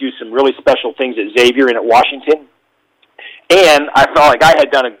helping us do some really special things at Xavier and at Washington. And I felt like I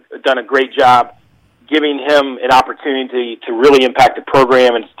had done a great job giving him an opportunity to really impact the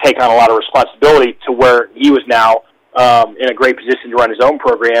program and take on a lot of responsibility to where he was now in a great position to run his own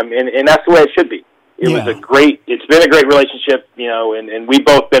program, and that's the way it should be. It's been a great relationship, you know, and we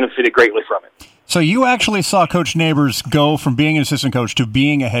both benefited greatly from it. So you actually saw Coach Neighbors go from being an assistant coach to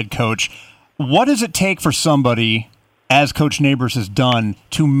being a head coach. What does it take for somebody, as Coach Neighbors has done,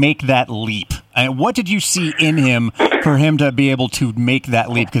 to make that leap? And what did you see in him for him to be able to make that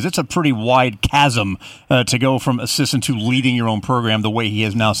leap? Because it's a pretty wide chasm to go from assistant to leading your own program the way he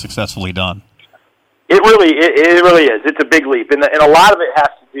has now successfully done. It really is. It's a big leap. And a lot of it has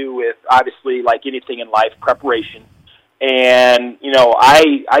to do with, obviously, like anything in life, preparation. And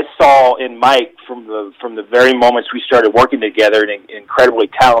I saw in Mike from the very moments we started working together an incredibly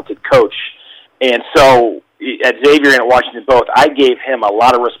talented coach. And so at Xavier and at Washington both, I gave him a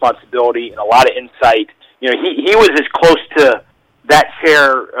lot of responsibility and a lot of insight. He was as close to that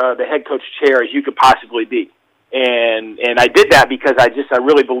chair, the head coach chair, as you could possibly be. And I did that because I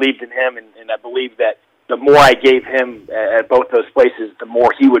really believed in him, and I believed that the more I gave him at both those places, the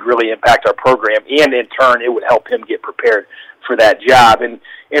more he would really impact our program, and in turn, it would help him get prepared for that job. And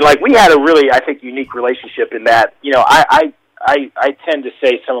like, we had a really, I think, unique relationship in that, I tend to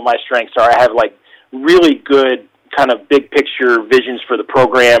say some of my strengths are I have like really good kind of big picture visions for the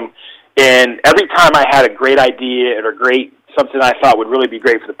program. And every time I had a great idea or something I thought would really be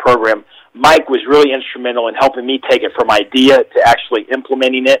great for the program, Mike was really instrumental in helping me take it from idea to actually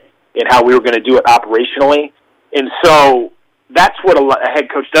implementing it and how we were going to do it operationally. And so that's what a head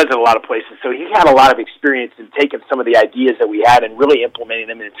coach does at a lot of places. So he had a lot of experience in taking some of the ideas that we had and really implementing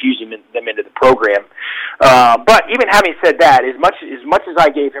them and infusing them into the program. But even having said that, as much as I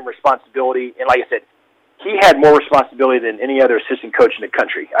gave him responsibility, and like I said, he had more responsibility than any other assistant coach in the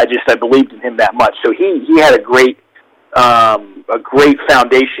country. I believed in him that much. So he had a great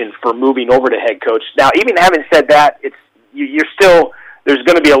foundation for moving over to head coach. Now, even having said that, you're still, there's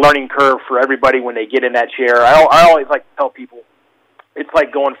going to be a learning curve for everybody when they get in that chair. I always like to tell people it's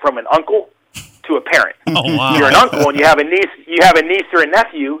like going from an uncle to a parent. Oh, wow. You're an uncle and you have a niece or a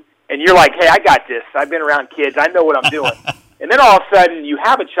nephew, and you're like, hey, I got this. I've been around kids. I know what I'm doing. And then all of a sudden you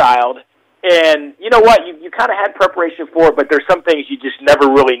have a child, and you know what? You kind of had preparation for it, but there's some things you just never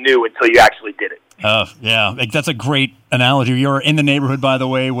really knew until you actually did it. Yeah, that's a great analogy. You're in the neighborhood, by the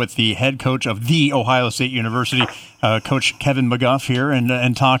way, with the head coach of The Ohio State University, Coach Kevin McGuff here,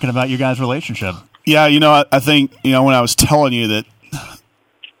 and talking about your guys' relationship. Yeah, I think, when I was telling you that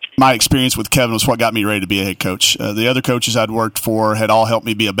my experience with Kevin was what got me ready to be a head coach. The other coaches I'd worked for had all helped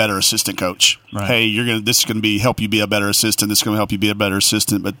me be a better assistant coach. Right. Hey, this is going to help you be a better assistant. This is going to help you be a better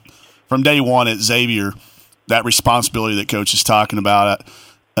assistant. But from day one at Xavier, that responsibility that Coach is talking about,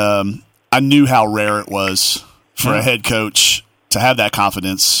 I knew how rare it was for a head coach to have that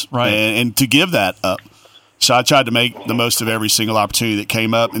confidence, right, and to give that up. So I tried to make the most of every single opportunity that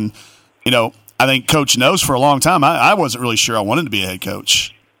came up. And, I think Coach knows for a long time I wasn't really sure I wanted to be a head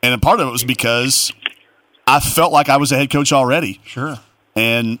coach. And a part of it was because I felt like I was a head coach already. Sure.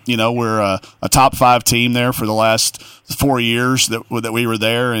 And, we're a top 5 team there for the last 4 years that we were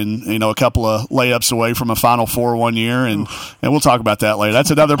there, and, a couple of layups away from a Final Four one year. And we'll talk about that later.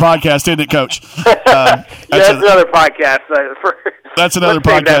 That's another podcast, isn't it, Coach? That's another podcast. That's another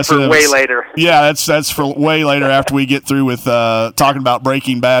podcast. That for way later. Yeah, that's for way later after we get through with talking about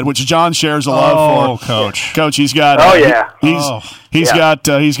Breaking Bad, which John shares a love for. Coach. Coach, he's got.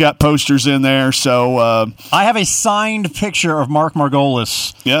 He's got posters in there. So I have a signed picture of Mark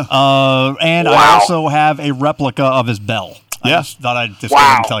Margolis. Yeah. And wow. I also have a replica of his bell. I just thought I'd just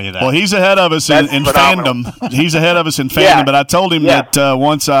tell you that. Well, he's ahead of us in fandom. He's ahead of us in fandom, but I told him that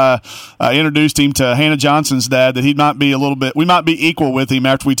once I introduced him to Hannah Johnson's dad, that we might be equal with him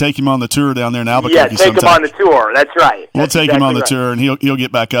after we take him on the tour down there in Albuquerque. Yeah, take him on the tour. That's right. We'll take him on the tour, and he'll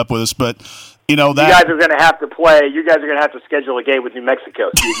get back up with us. But you guys are going to have to play. You guys are going to have to schedule a game with New Mexico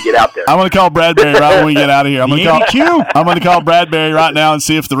so you can get out there. I'm going to call Bradbury right when we get out of here. I'm going to call Bradbury right now and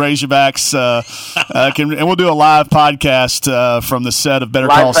see if the Razorbacks can. And we'll do a live podcast from the set of Better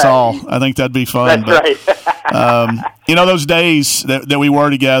Call Saul. I think that'd be fun. That's right. Those days that we were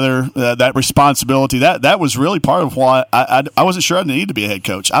together, that responsibility, that was really part of why I wasn't sure I needed to be a head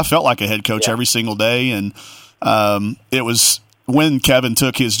coach. I felt like a head coach every single day, and it was when Kevin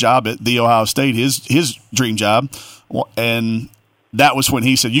took his job at The Ohio State, his dream job, and that was when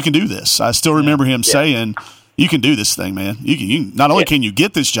he said, "You can do this." I still remember him saying, "You can do this thing, man. You can not only can you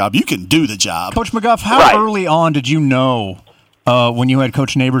get this job, you can do the job." Coach McGuff, how early on did you know when you had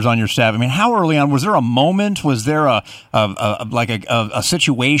Coach Neighbors on your staff? I mean, how early on? Was there a moment? Was there a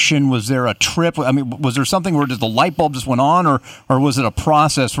situation? Was there a trip? I mean, was there something where the light bulb just went on, or was it a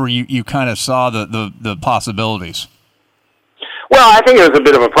process where you kind of saw the possibilities? Well, I think it was a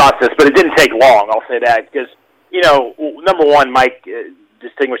bit of a process, but it didn't take long, I'll say that, because, number one, Mike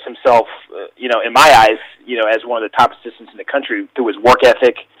distinguished himself, in my eyes, as one of the top assistants in the country through his work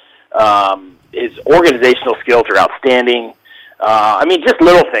ethic. His organizational skills are outstanding. Just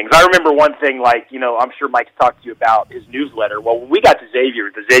little things. I remember one thing, I'm sure Mike's talked to you about his newsletter. Well, when we got to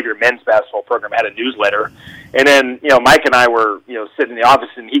Xavier, the Xavier men's basketball program had a newsletter. And then, Mike and I were, sitting in the office,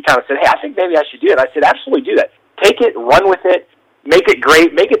 and he kind of said, "Hey, I think maybe I should do it." I said, "Absolutely do that. Take it, run with it. Make it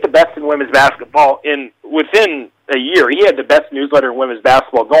great. Make it the best in women's basketball." And within a year, he had the best newsletter in women's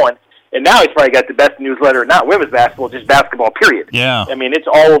basketball going. And now he's probably got the best newsletter, not women's basketball, just basketball, period. Yeah. I mean, it's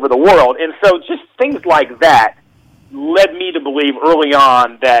all over the world. And so just things like that led me to believe early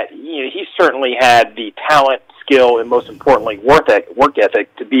on that he certainly had the talent, skill, and most importantly, work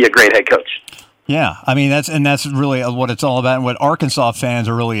ethic to be a great head coach. Yeah, I mean, that's really what it's all about. And what Arkansas fans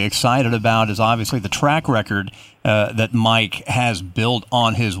are really excited about is obviously the track record that Mike has built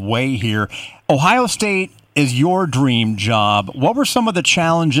on his way here. Ohio State is your dream job. What were some of the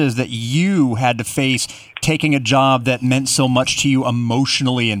challenges that you had to face taking a job that meant so much to you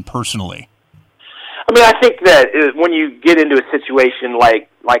emotionally and personally? I mean, I think that when you get into a situation like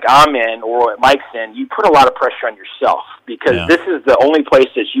I'm in or what Mike's in, you put a lot of pressure on yourself because this is the only place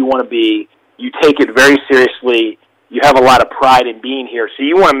that you want to be. You take it very seriously. You have a lot of pride in being here, so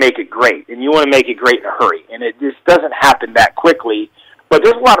you want to make it great, and you want to make it great in a hurry. And it just doesn't happen that quickly, but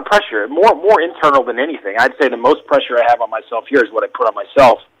there's a lot of pressure, more internal than anything. I'd say the most pressure I have on myself here is what I put on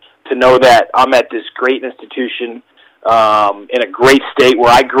myself to know that I'm at this great institution in a great state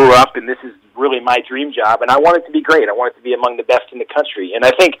where I grew up, and this is really my dream job, and I want it to be great. I want it to be among the best in the country. And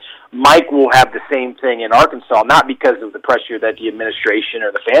I think Mike will have the same thing in Arkansas, not because of the pressure that the administration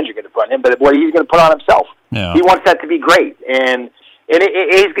or the fans are going to put on him, but what he's going to put on himself. Yeah. He wants that to be great, and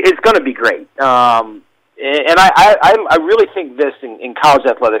it's going to be great. And I really think this in college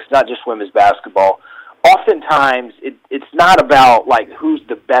athletics, not just women's basketball. Oftentimes, it's not about like who's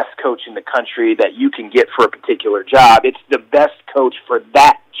the best coach in the country that you can get for a particular job. It's the best coach for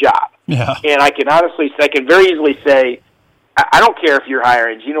that job. Yeah. And I can very easily say, I don't care if you're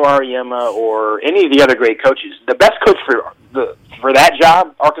hiring Gino Auriemma or any of the other great coaches. The best coach for that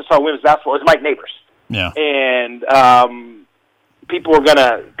job, Arkansas women's basketball, is Mike Neighbors. Yeah. And people are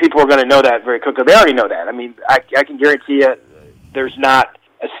gonna know that very quickly. They already know that. I mean, I can guarantee you, there's not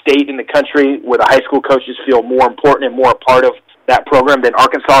a state in the country where the high school coaches feel more important and more a part of that program than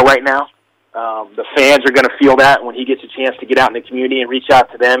Arkansas right now. The fans are going to feel that when he gets a chance to get out in the community and reach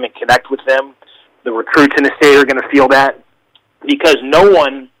out to them and connect with them. The recruits in the state are going to feel that because no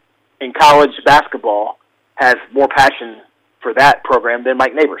one in college basketball has more passion for that program than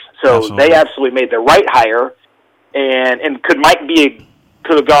Mike Neighbors. So absolutely. They absolutely made the right hire. And could Mike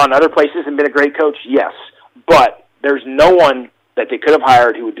could have gone other places and been a great coach? Yes. But there's no one that they could have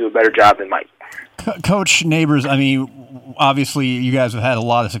hired who would do a better job than Mike. Coach Neighbors, I mean, obviously you guys have had a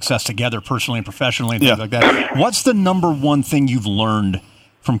lot of success together personally and professionally and things like that. What's the number one thing you've learned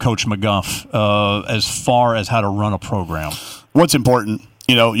from Coach McGuff as far as how to run a program? What's important?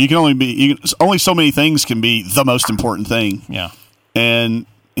 You can only so many things can be the most important thing. Yeah. And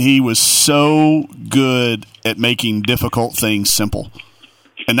he was so good at making difficult things simple.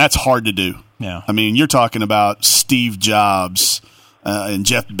 And that's hard to do. Yeah. I mean, you're talking about Steve Jobs and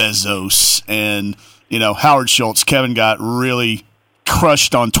Jeff Bezos and, Howard Schultz. Kevin got really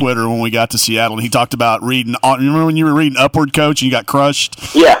crushed on Twitter when we got to Seattle, and he talked about reading – remember when you were reading Upward, Coach, and you got crushed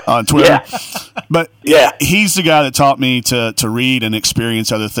on Twitter? Yeah. But he's the guy that taught me to read and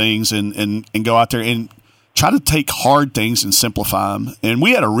experience other things and go out there and try to take hard things and simplify them. And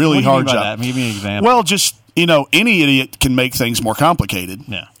we had a really hard job. Give me an example. Well, just – any idiot can make things more complicated.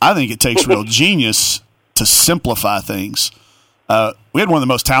 Yeah. I think it takes real genius to simplify things. We had one of the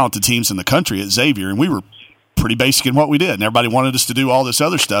most talented teams in the country at Xavier, and we were pretty basic in what we did. And everybody wanted us to do all this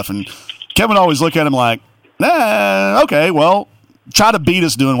other stuff. And Kevin always looked at him like, okay, well, try to beat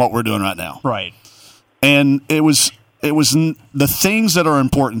us doing what we're doing right now. Right. And it was the things that are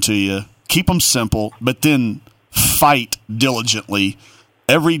important to you, keep them simple, but then fight diligently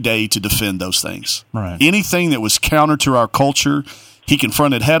every day to defend those things. Right. Anything that was counter to our culture, he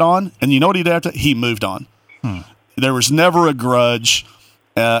confronted head on, and you know what he did after? He moved on. There was never a grudge.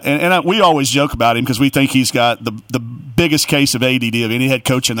 We always joke about him because we think he's got the biggest case of ADD of any head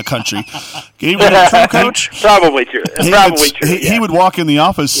coach in the country. He was a true coach. Probably true. He would walk in the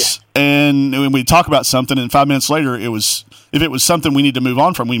office and when we'd talk about something, and 5 minutes later, if it was something we need to move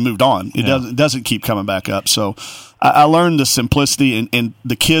on from, we moved on. It doesn't keep coming back up. So I learned the simplicity, and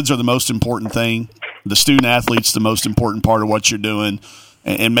the kids are the most important thing. The student athlete's the most important part of what you're doing.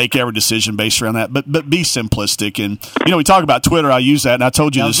 And make every decision based around that. But be simplistic. And, we talk about Twitter. I use that, and I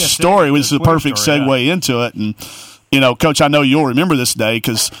told you this story, which is a perfect segue into it. And, Coach, I know you'll remember this day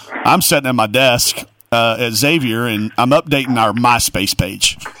because I'm sitting at my desk at Xavier, and I'm updating our MySpace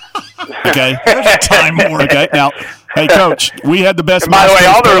page. Okay? There's a time warning. Okay, now, hey, Coach, we had the best MySpace page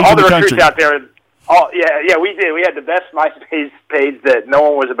all the in the recruits country. out there, we did. We had the best MySpace page that no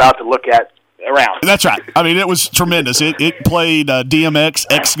one was about to look at around. That's right. I mean, it was tremendous. It played DMX.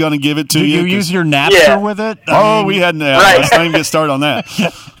 X gonna give it to you. Do you use your Napster with it? We hadn't. Let's not even get started on that.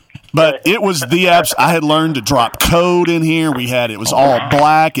 But it was the apps. I had learned to drop code in here. It was all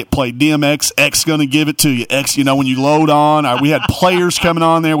black. It played DMX. X going to give it to you. X, when you load on, we had players coming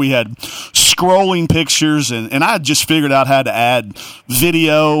on there. We had scrolling pictures, and I just figured out how to add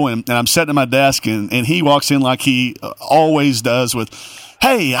video. And I'm sitting at my desk, and he walks in like he always does with,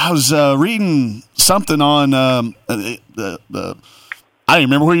 "Hey, I was reading something on the I don't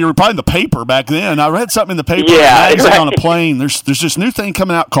remember where you were, probably in the paper back then. I read something in the paper. On a plane. There's this new thing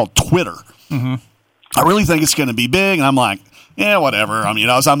coming out called Twitter. Mm-hmm. I really think it's going to be big." And I'm like, "Yeah, whatever." I'm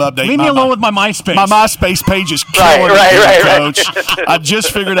updating. Leave me alone with my MySpace. My MySpace page is killing me, Coach. I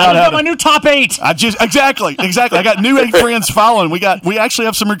just figured out how to. My new top 8. Exactly. I got new 8 friends following. We actually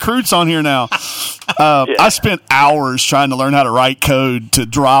have some recruits on here now. I spent hours trying to learn how to write code to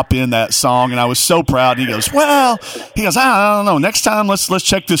drop in that song, and I was so proud. He goes, I don't know. Next time, let's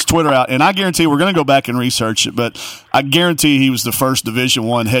check this Twitter out. And I guarantee we're going to go back and research it, but I guarantee he was the first Division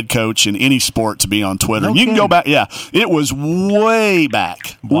I head coach in any sport to be on Twitter. No you can kidding. go back. Yeah, it was way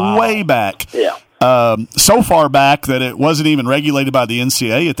back. Wow. Way back. Yeah. So far back that it wasn't even regulated by the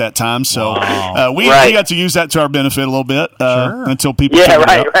NCAA at that time. So we got to use that to our benefit a little bit until people. Yeah,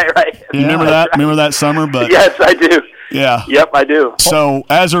 right. You remember that? Remember that summer? But yes, I do. Yeah. Yep, I do. So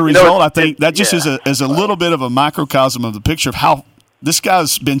as a result, I think that just is a little bit of a microcosm of the picture of how this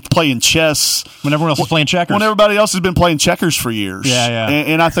guy's been playing chess When everyone else is playing checkers. when everybody else has been playing checkers for years. Yeah.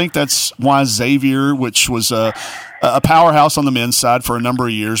 And I think that's why Xavier, which was a powerhouse on the men's side for a number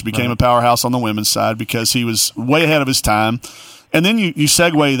of years, became a powerhouse on the women's side because he was way ahead of his time. And then you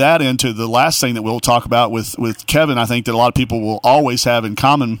segue that into the last thing that we'll talk about with Kevin. I think that a lot of people will always have in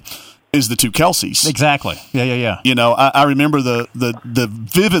common is the two Kelseys. Exactly. Yeah. I remember the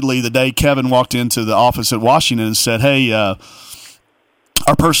vividly the day Kevin walked into the office at Washington and said, "Hey,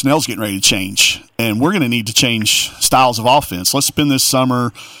 our personnel's getting ready to change, and we're going to need to change styles of offense. Let's spend this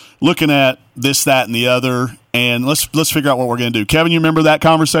summer looking at this, that, and the other, and let's figure out what we're going to do." Kevin, you remember that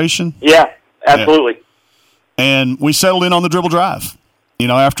conversation? Yeah, absolutely. Yeah. And we settled in on the dribble drive.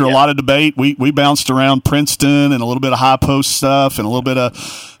 After a lot of debate, we bounced around Princeton and a little bit of high post stuff and a little bit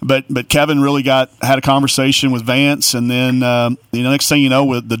of, but Kevin really had a conversation with Vance, and then next thing you know,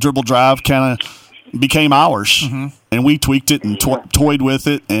 with the dribble drive kind of became ours, and we tweaked it and toyed with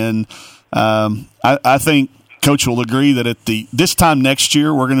it, and I think Coach will agree that at this time next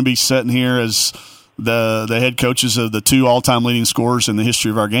year we're going to be sitting here as the head coaches of the 2 all-time leading scorers in the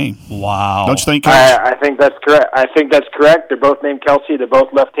history of our game. Wow. Don't you think, Coach? I think that's correct. They're both named Kelsey. They're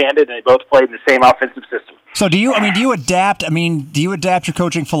both left-handed, and they both played in the same offensive system. So do you adapt? Do you adapt your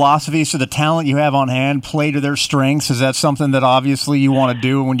coaching philosophy so the talent you have on hand play to their strengths? Is that something that obviously you want to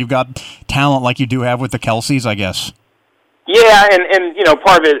do when you've got talent like you do have with the Kelseys, I guess? Yeah, and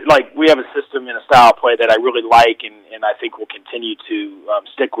part of it, like, we have a system and a style of play that I really like, and I think we'll continue to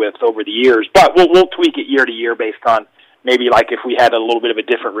stick with over the years. But we'll tweak it year to year based on maybe, like, if we had a little bit of a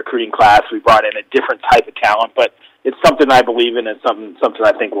different recruiting class, we brought in a different type of talent. But it's something I believe in and something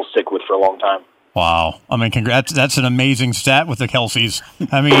I think we'll stick with for a long time. Wow. I mean, congrats. That's an amazing stat with the Kelseys.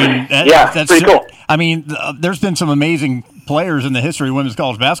 I mean, that's pretty cool. I mean, there's been some amazing players in the history of women's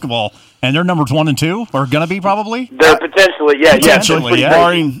college basketball, and they're numbers 1 and 2, or going to be probably? They're potentially.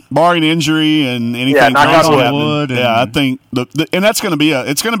 Barring injury and anything knock crazy on happening. I think and that's going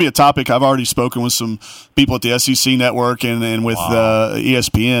to be a topic. I've already spoken with some people at the SEC Network and with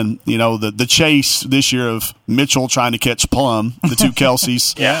ESPN. The chase this year of Mitchell trying to catch Plum, the two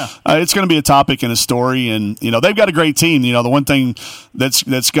Kelseys. It's going to be a topic and a story, and they've got a great team. The one thing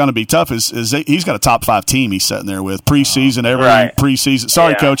that's going to be tough is he's got a top 5 team he's sitting there with preseason. Every preseason.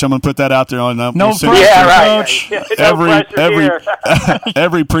 Sorry, Coach, I'm going to put that out there on. No pressure, Coach.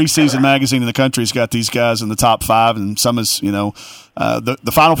 Every preseason magazine in the country's got these guys in the top 5, and some is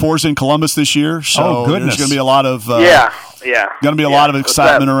the Final Four's in Columbus this year. So there's going to be a lot of going to be a lot of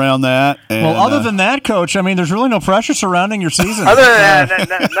excitement around that. And, other than that, Coach, I mean, there's really no pressure surrounding your season. Other than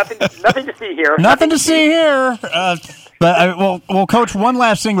that, nothing to see here. Nothing to see here. Well, Coach, one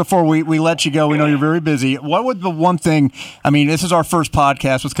last thing before we let you go. We know you're very busy. What would the one thing, I mean, this is our first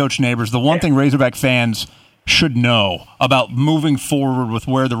podcast with Coach Neighbors, the one thing Razorback fans should know about moving forward with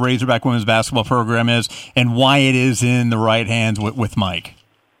where the Razorback women's basketball program is and why it is in the right hands with Mike?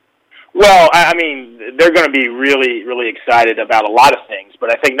 Well, I mean, they're going to be really, really excited about a lot of things,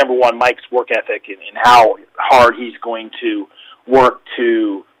 but I think, number one, Mike's work ethic and how hard he's going to work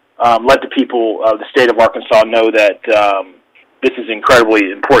to let the people of the state of Arkansas know that this is an incredibly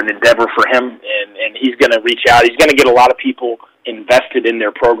important endeavor for him, and he's going to reach out. He's going to get a lot of people invested in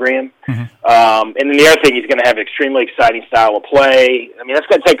their program. And then the other thing, he's going to have an extremely exciting style of play. I mean, that's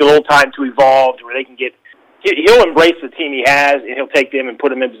going to take a little time to evolve to where they can get he'll embrace the team he has, and he'll take them and put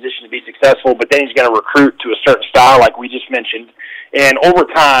them in position to be successful, but then he's going to recruit to a certain style like we just mentioned. And over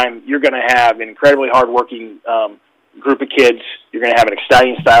time, you're going to have an incredibly hardworking group of kids. You're going to have an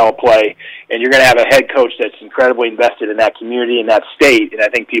exciting style of play, and you're going to have a head coach that's incredibly invested in that community and that state, and I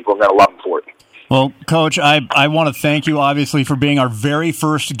think people are going to love him for it. Well, Coach, I want to thank you, obviously, for being our very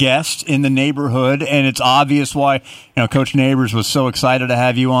first guest in the neighborhood, and it's obvious why Coach Neighbors was so excited to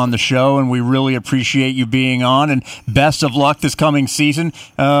have you on the show, and we really appreciate you being on, and best of luck this coming season,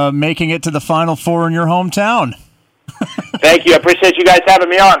 making it to the Final Four in your hometown. Thank you. I appreciate you guys having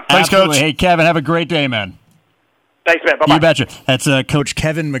me on. Thanks, Coach. Hey, Kevin, have a great day, man. Thanks, man. Bye-bye. You betcha. That's Coach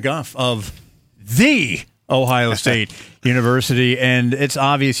Kevin McGuff of the Ohio State University, and it's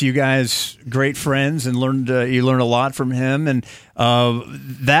obvious you guys great friends and you learned a lot from him, and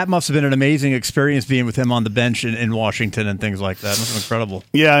that must have been an amazing experience being with him on the bench in Washington and things like that. It must have been incredible.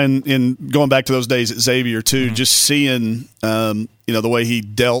 Yeah, and going back to those days at Xavier too, just seeing the way he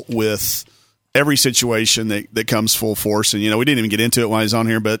dealt with every situation that comes full force. And, we didn't even get into it while he's on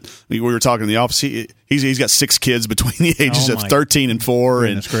here, but we were talking in the office. He's got 6 kids between the ages of 13 and 4,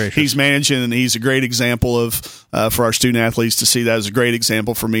 and he's managing, and he's a great example of for our student athletes to see. That is a great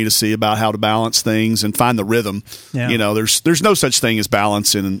example for me to see about how to balance things and find the rhythm. Yeah. There's no such thing as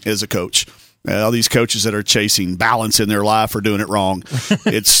balance as a coach. All these coaches that are chasing balance in their life are doing it wrong.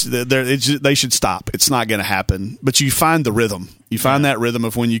 They should stop. It's not going to happen. But you find the rhythm. You find that rhythm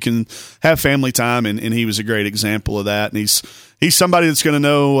of when you can have family time, and he was a great example of that. And he's somebody that's going to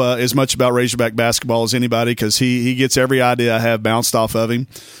know as much about Razorback basketball as anybody, because he gets every idea I have bounced off of him.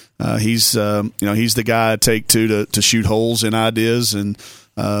 He's the guy I take to shoot holes in ideas and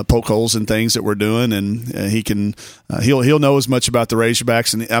poke holes in things that we're doing, and he'll know as much about the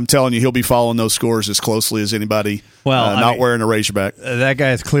Razorbacks, and I'm telling you, he'll be following those scores as closely as anybody. Wearing a Razorback. That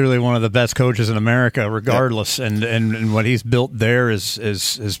guy is clearly one of the best coaches in America, regardless, and what he's built there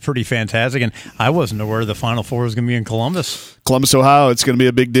is pretty fantastic. And I wasn't aware the Final Four was going to be in Columbus, Ohio. It's going to be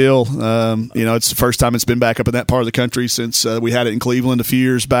a big deal. It's the first time it's been back up in that part of the country since we had it in Cleveland a few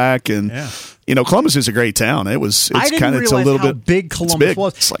years back, and. Yeah. Columbus is a great town. It's a little bit big. Columbus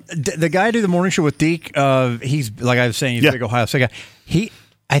was. The guy who did the morning show with Deke, he's like I was saying, he's a big Ohio State guy.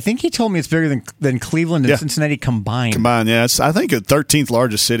 I think he told me it's bigger than Cleveland and Cincinnati combined. Yeah. It's, I think, the 13th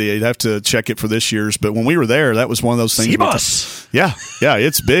largest city. You'd have to check it for this year's, but when we were there, that was one of those things. C-Bus. Yeah,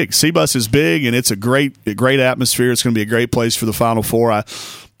 it's big. C-Bus is big, and it's a great atmosphere. It's going to be a great place for the Final Four.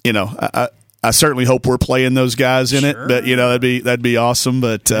 I certainly hope we're playing those guys in it, but that'd be awesome.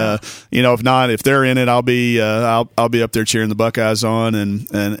 But if not, if they're in it, I'll be up there cheering the Buckeyes on,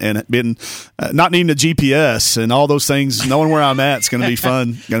 and being not needing a GPS and all those things, knowing where I'm at, it's going to be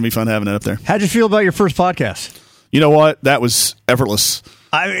fun. Going to be fun having it up there. How'd you feel about your first podcast? You know what? That was effortless.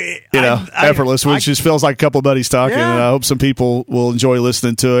 Effortless, which just feels like a couple of buddies talking. Yeah. And I hope some people will enjoy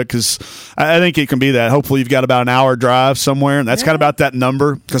listening to it, because I think it can be that. Hopefully, you've got about an hour drive somewhere, and that's kind of about that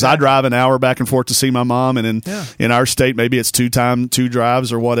number, because I drive an hour back and forth to see my mom, and in our state, maybe it's 2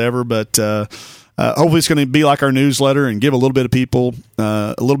 drives or whatever, but hopefully it's going to be like our newsletter and give a little bit of people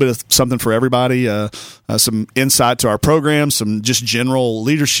a little bit of something for everybody, some insight to our program, some just general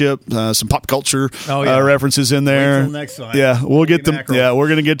leadership, some pop culture references in there. Wait till next time. Yeah, we'll get them. Yeah, we're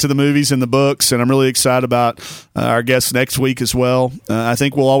going to get to the movies and the books, and I'm really excited about our guests next week as well. I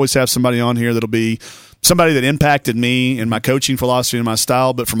think we'll always have somebody on here that'll be somebody that impacted me and my coaching philosophy and my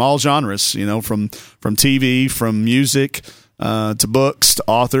style, but from all genres, from TV, from music, to books, to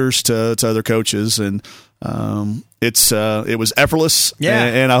authors, to other coaches, and it was effortless. Yeah.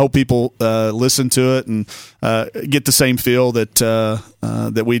 And I hope people listen to it and get the same feel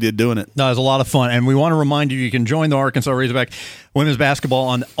that we did doing it. No, it was a lot of fun, and we want to remind you can join the Arkansas Razorback women's basketball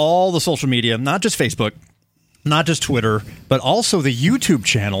on all the social media, not just Facebook, not just Twitter, but also the YouTube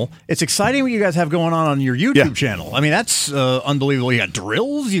channel. It's exciting what you guys have going on your YouTube channel. I mean, that's unbelievable. You got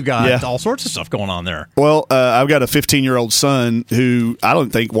drills, you got all sorts of stuff going on there. Well, I've got a 15-year-old son who I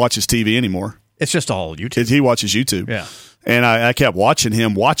don't think watches TV anymore. It's just all YouTube. He watches YouTube. Yeah. And I kept watching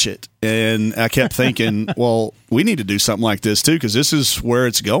him watch it, and I kept thinking, well, we need to do something like this too, because this is where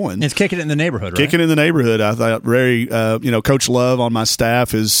it's going. It's kicking it in the neighborhood, right? Kicking in the neighborhood. I thought Coach Love on my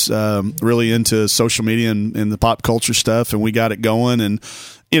staff is really into social media and the pop culture stuff, and we got it going. And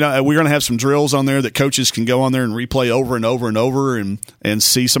we're going to have some drills on there that coaches can go on there and replay over and over and over, and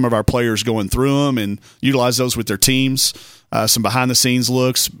see some of our players going through them and utilize those with their teams. Some behind-the-scenes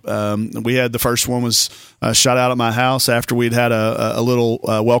looks. We had the first one was shot out at my house after we'd had a little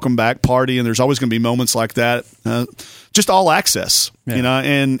welcome back party, and there's always going to be moments like that. Just all access, and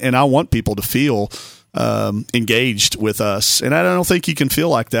I want people to feel engaged with us, and I don't think you can feel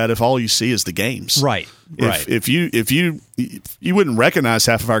like that if all you see is the games. Right. If you wouldn't recognize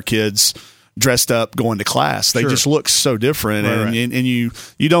half of our kids dressed up going to class. They just look so different, and you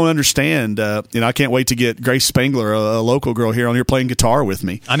don't understand. I can't wait to get Grace Spangler, a local girl here on here, playing guitar with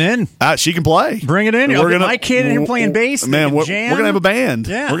me. I'm in. She can play. Bring it in. My kid in here playing bass. Man, we're gonna have a band.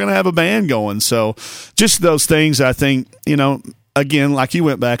 Yeah. We're gonna have a band going. So just those things, I think, again, like you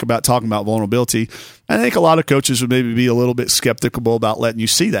went back about talking about vulnerability, I think a lot of coaches would maybe be a little bit skeptical about letting you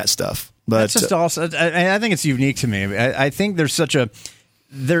see that stuff. But that's just also, I think it's unique to me. I think there's such a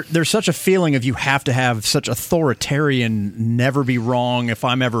feeling of you have to have such authoritarian, never be wrong. If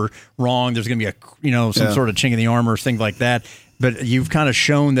I'm ever wrong, there's going to be some sort of chink in the armor, things like that. But you've kind of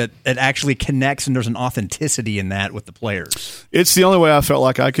shown that it actually connects, and there's an authenticity in that with the players. It's the only way I felt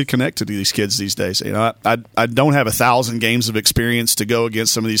like I could connect to these kids these days. I don't have 1,000 games of experience to go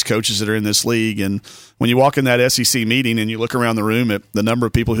against some of these coaches that are in this league. And when you walk in that SEC meeting and you look around the room at the number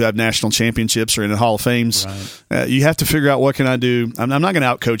of people who have national championships or in the Hall of Fames, you have to figure out, what can I do? I'm not going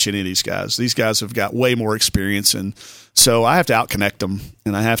to outcoach any of these guys. These guys have got way more experience, and so I have to outconnect them,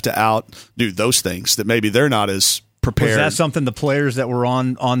 and I have to outdo those things that maybe they're not as prepared. Was that something the players that were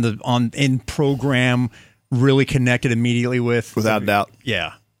on in program really connected immediately with? Without a doubt.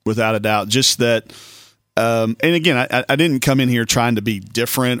 Yeah. Without a doubt. Just that, and again, I didn't come in here trying to be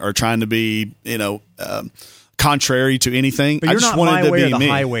different or trying to be, contrary to anything. But you're I just not wanted my to way be or the me.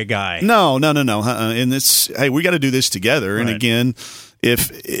 highway guy. No. And it's, hey, we got to do this together. And again,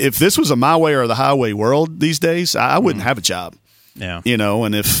 if this was a my way or the highway world these days, I wouldn't have a job. Yeah.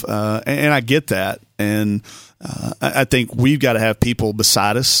 And if and I get that, and I think we've got to have people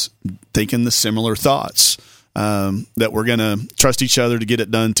beside us thinking the similar thoughts, that we're going to trust each other to get it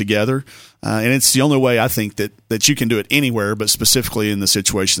done together. And it's the only way I think that you can do it anywhere, but specifically in the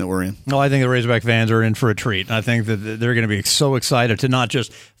situation that we're in. Well, I think the Razorback fans are in for a treat. And I think that they're going to be so excited to not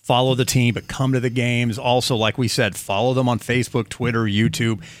just follow the team, but come to the games. Also, like we said, follow them on Facebook, Twitter,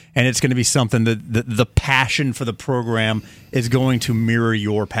 YouTube. And it's going to be something that the passion for the program is going to mirror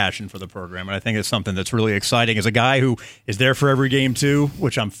your passion for the program. And I think it's something that's really exciting. As a guy who is there for every game too,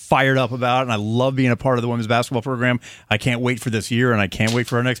 which I'm fired up about, and I love being a part of the women's basketball program, I can't wait for this year, and I can't wait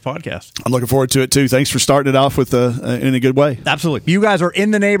for our next podcast. I'm looking forward to it too. Thanks for starting it off with in a good way. Absolutely. You guys are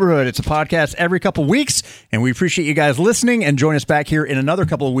in the neighborhood. It's a podcast every couple weeks, and we appreciate you guys listening, and join us back here in another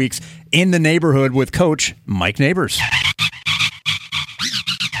couple of weeks in the neighborhood with Coach Mike Neighbors.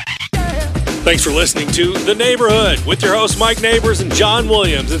 Thanks for listening to The Neighborhood with your hosts Mike Neighbors and John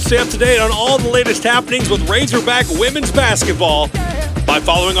Williams. And stay up to date on all the latest happenings with Razorback women's basketball by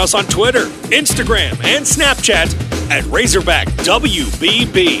following us on Twitter, Instagram, and Snapchat at Razorback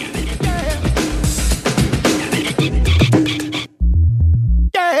WBB.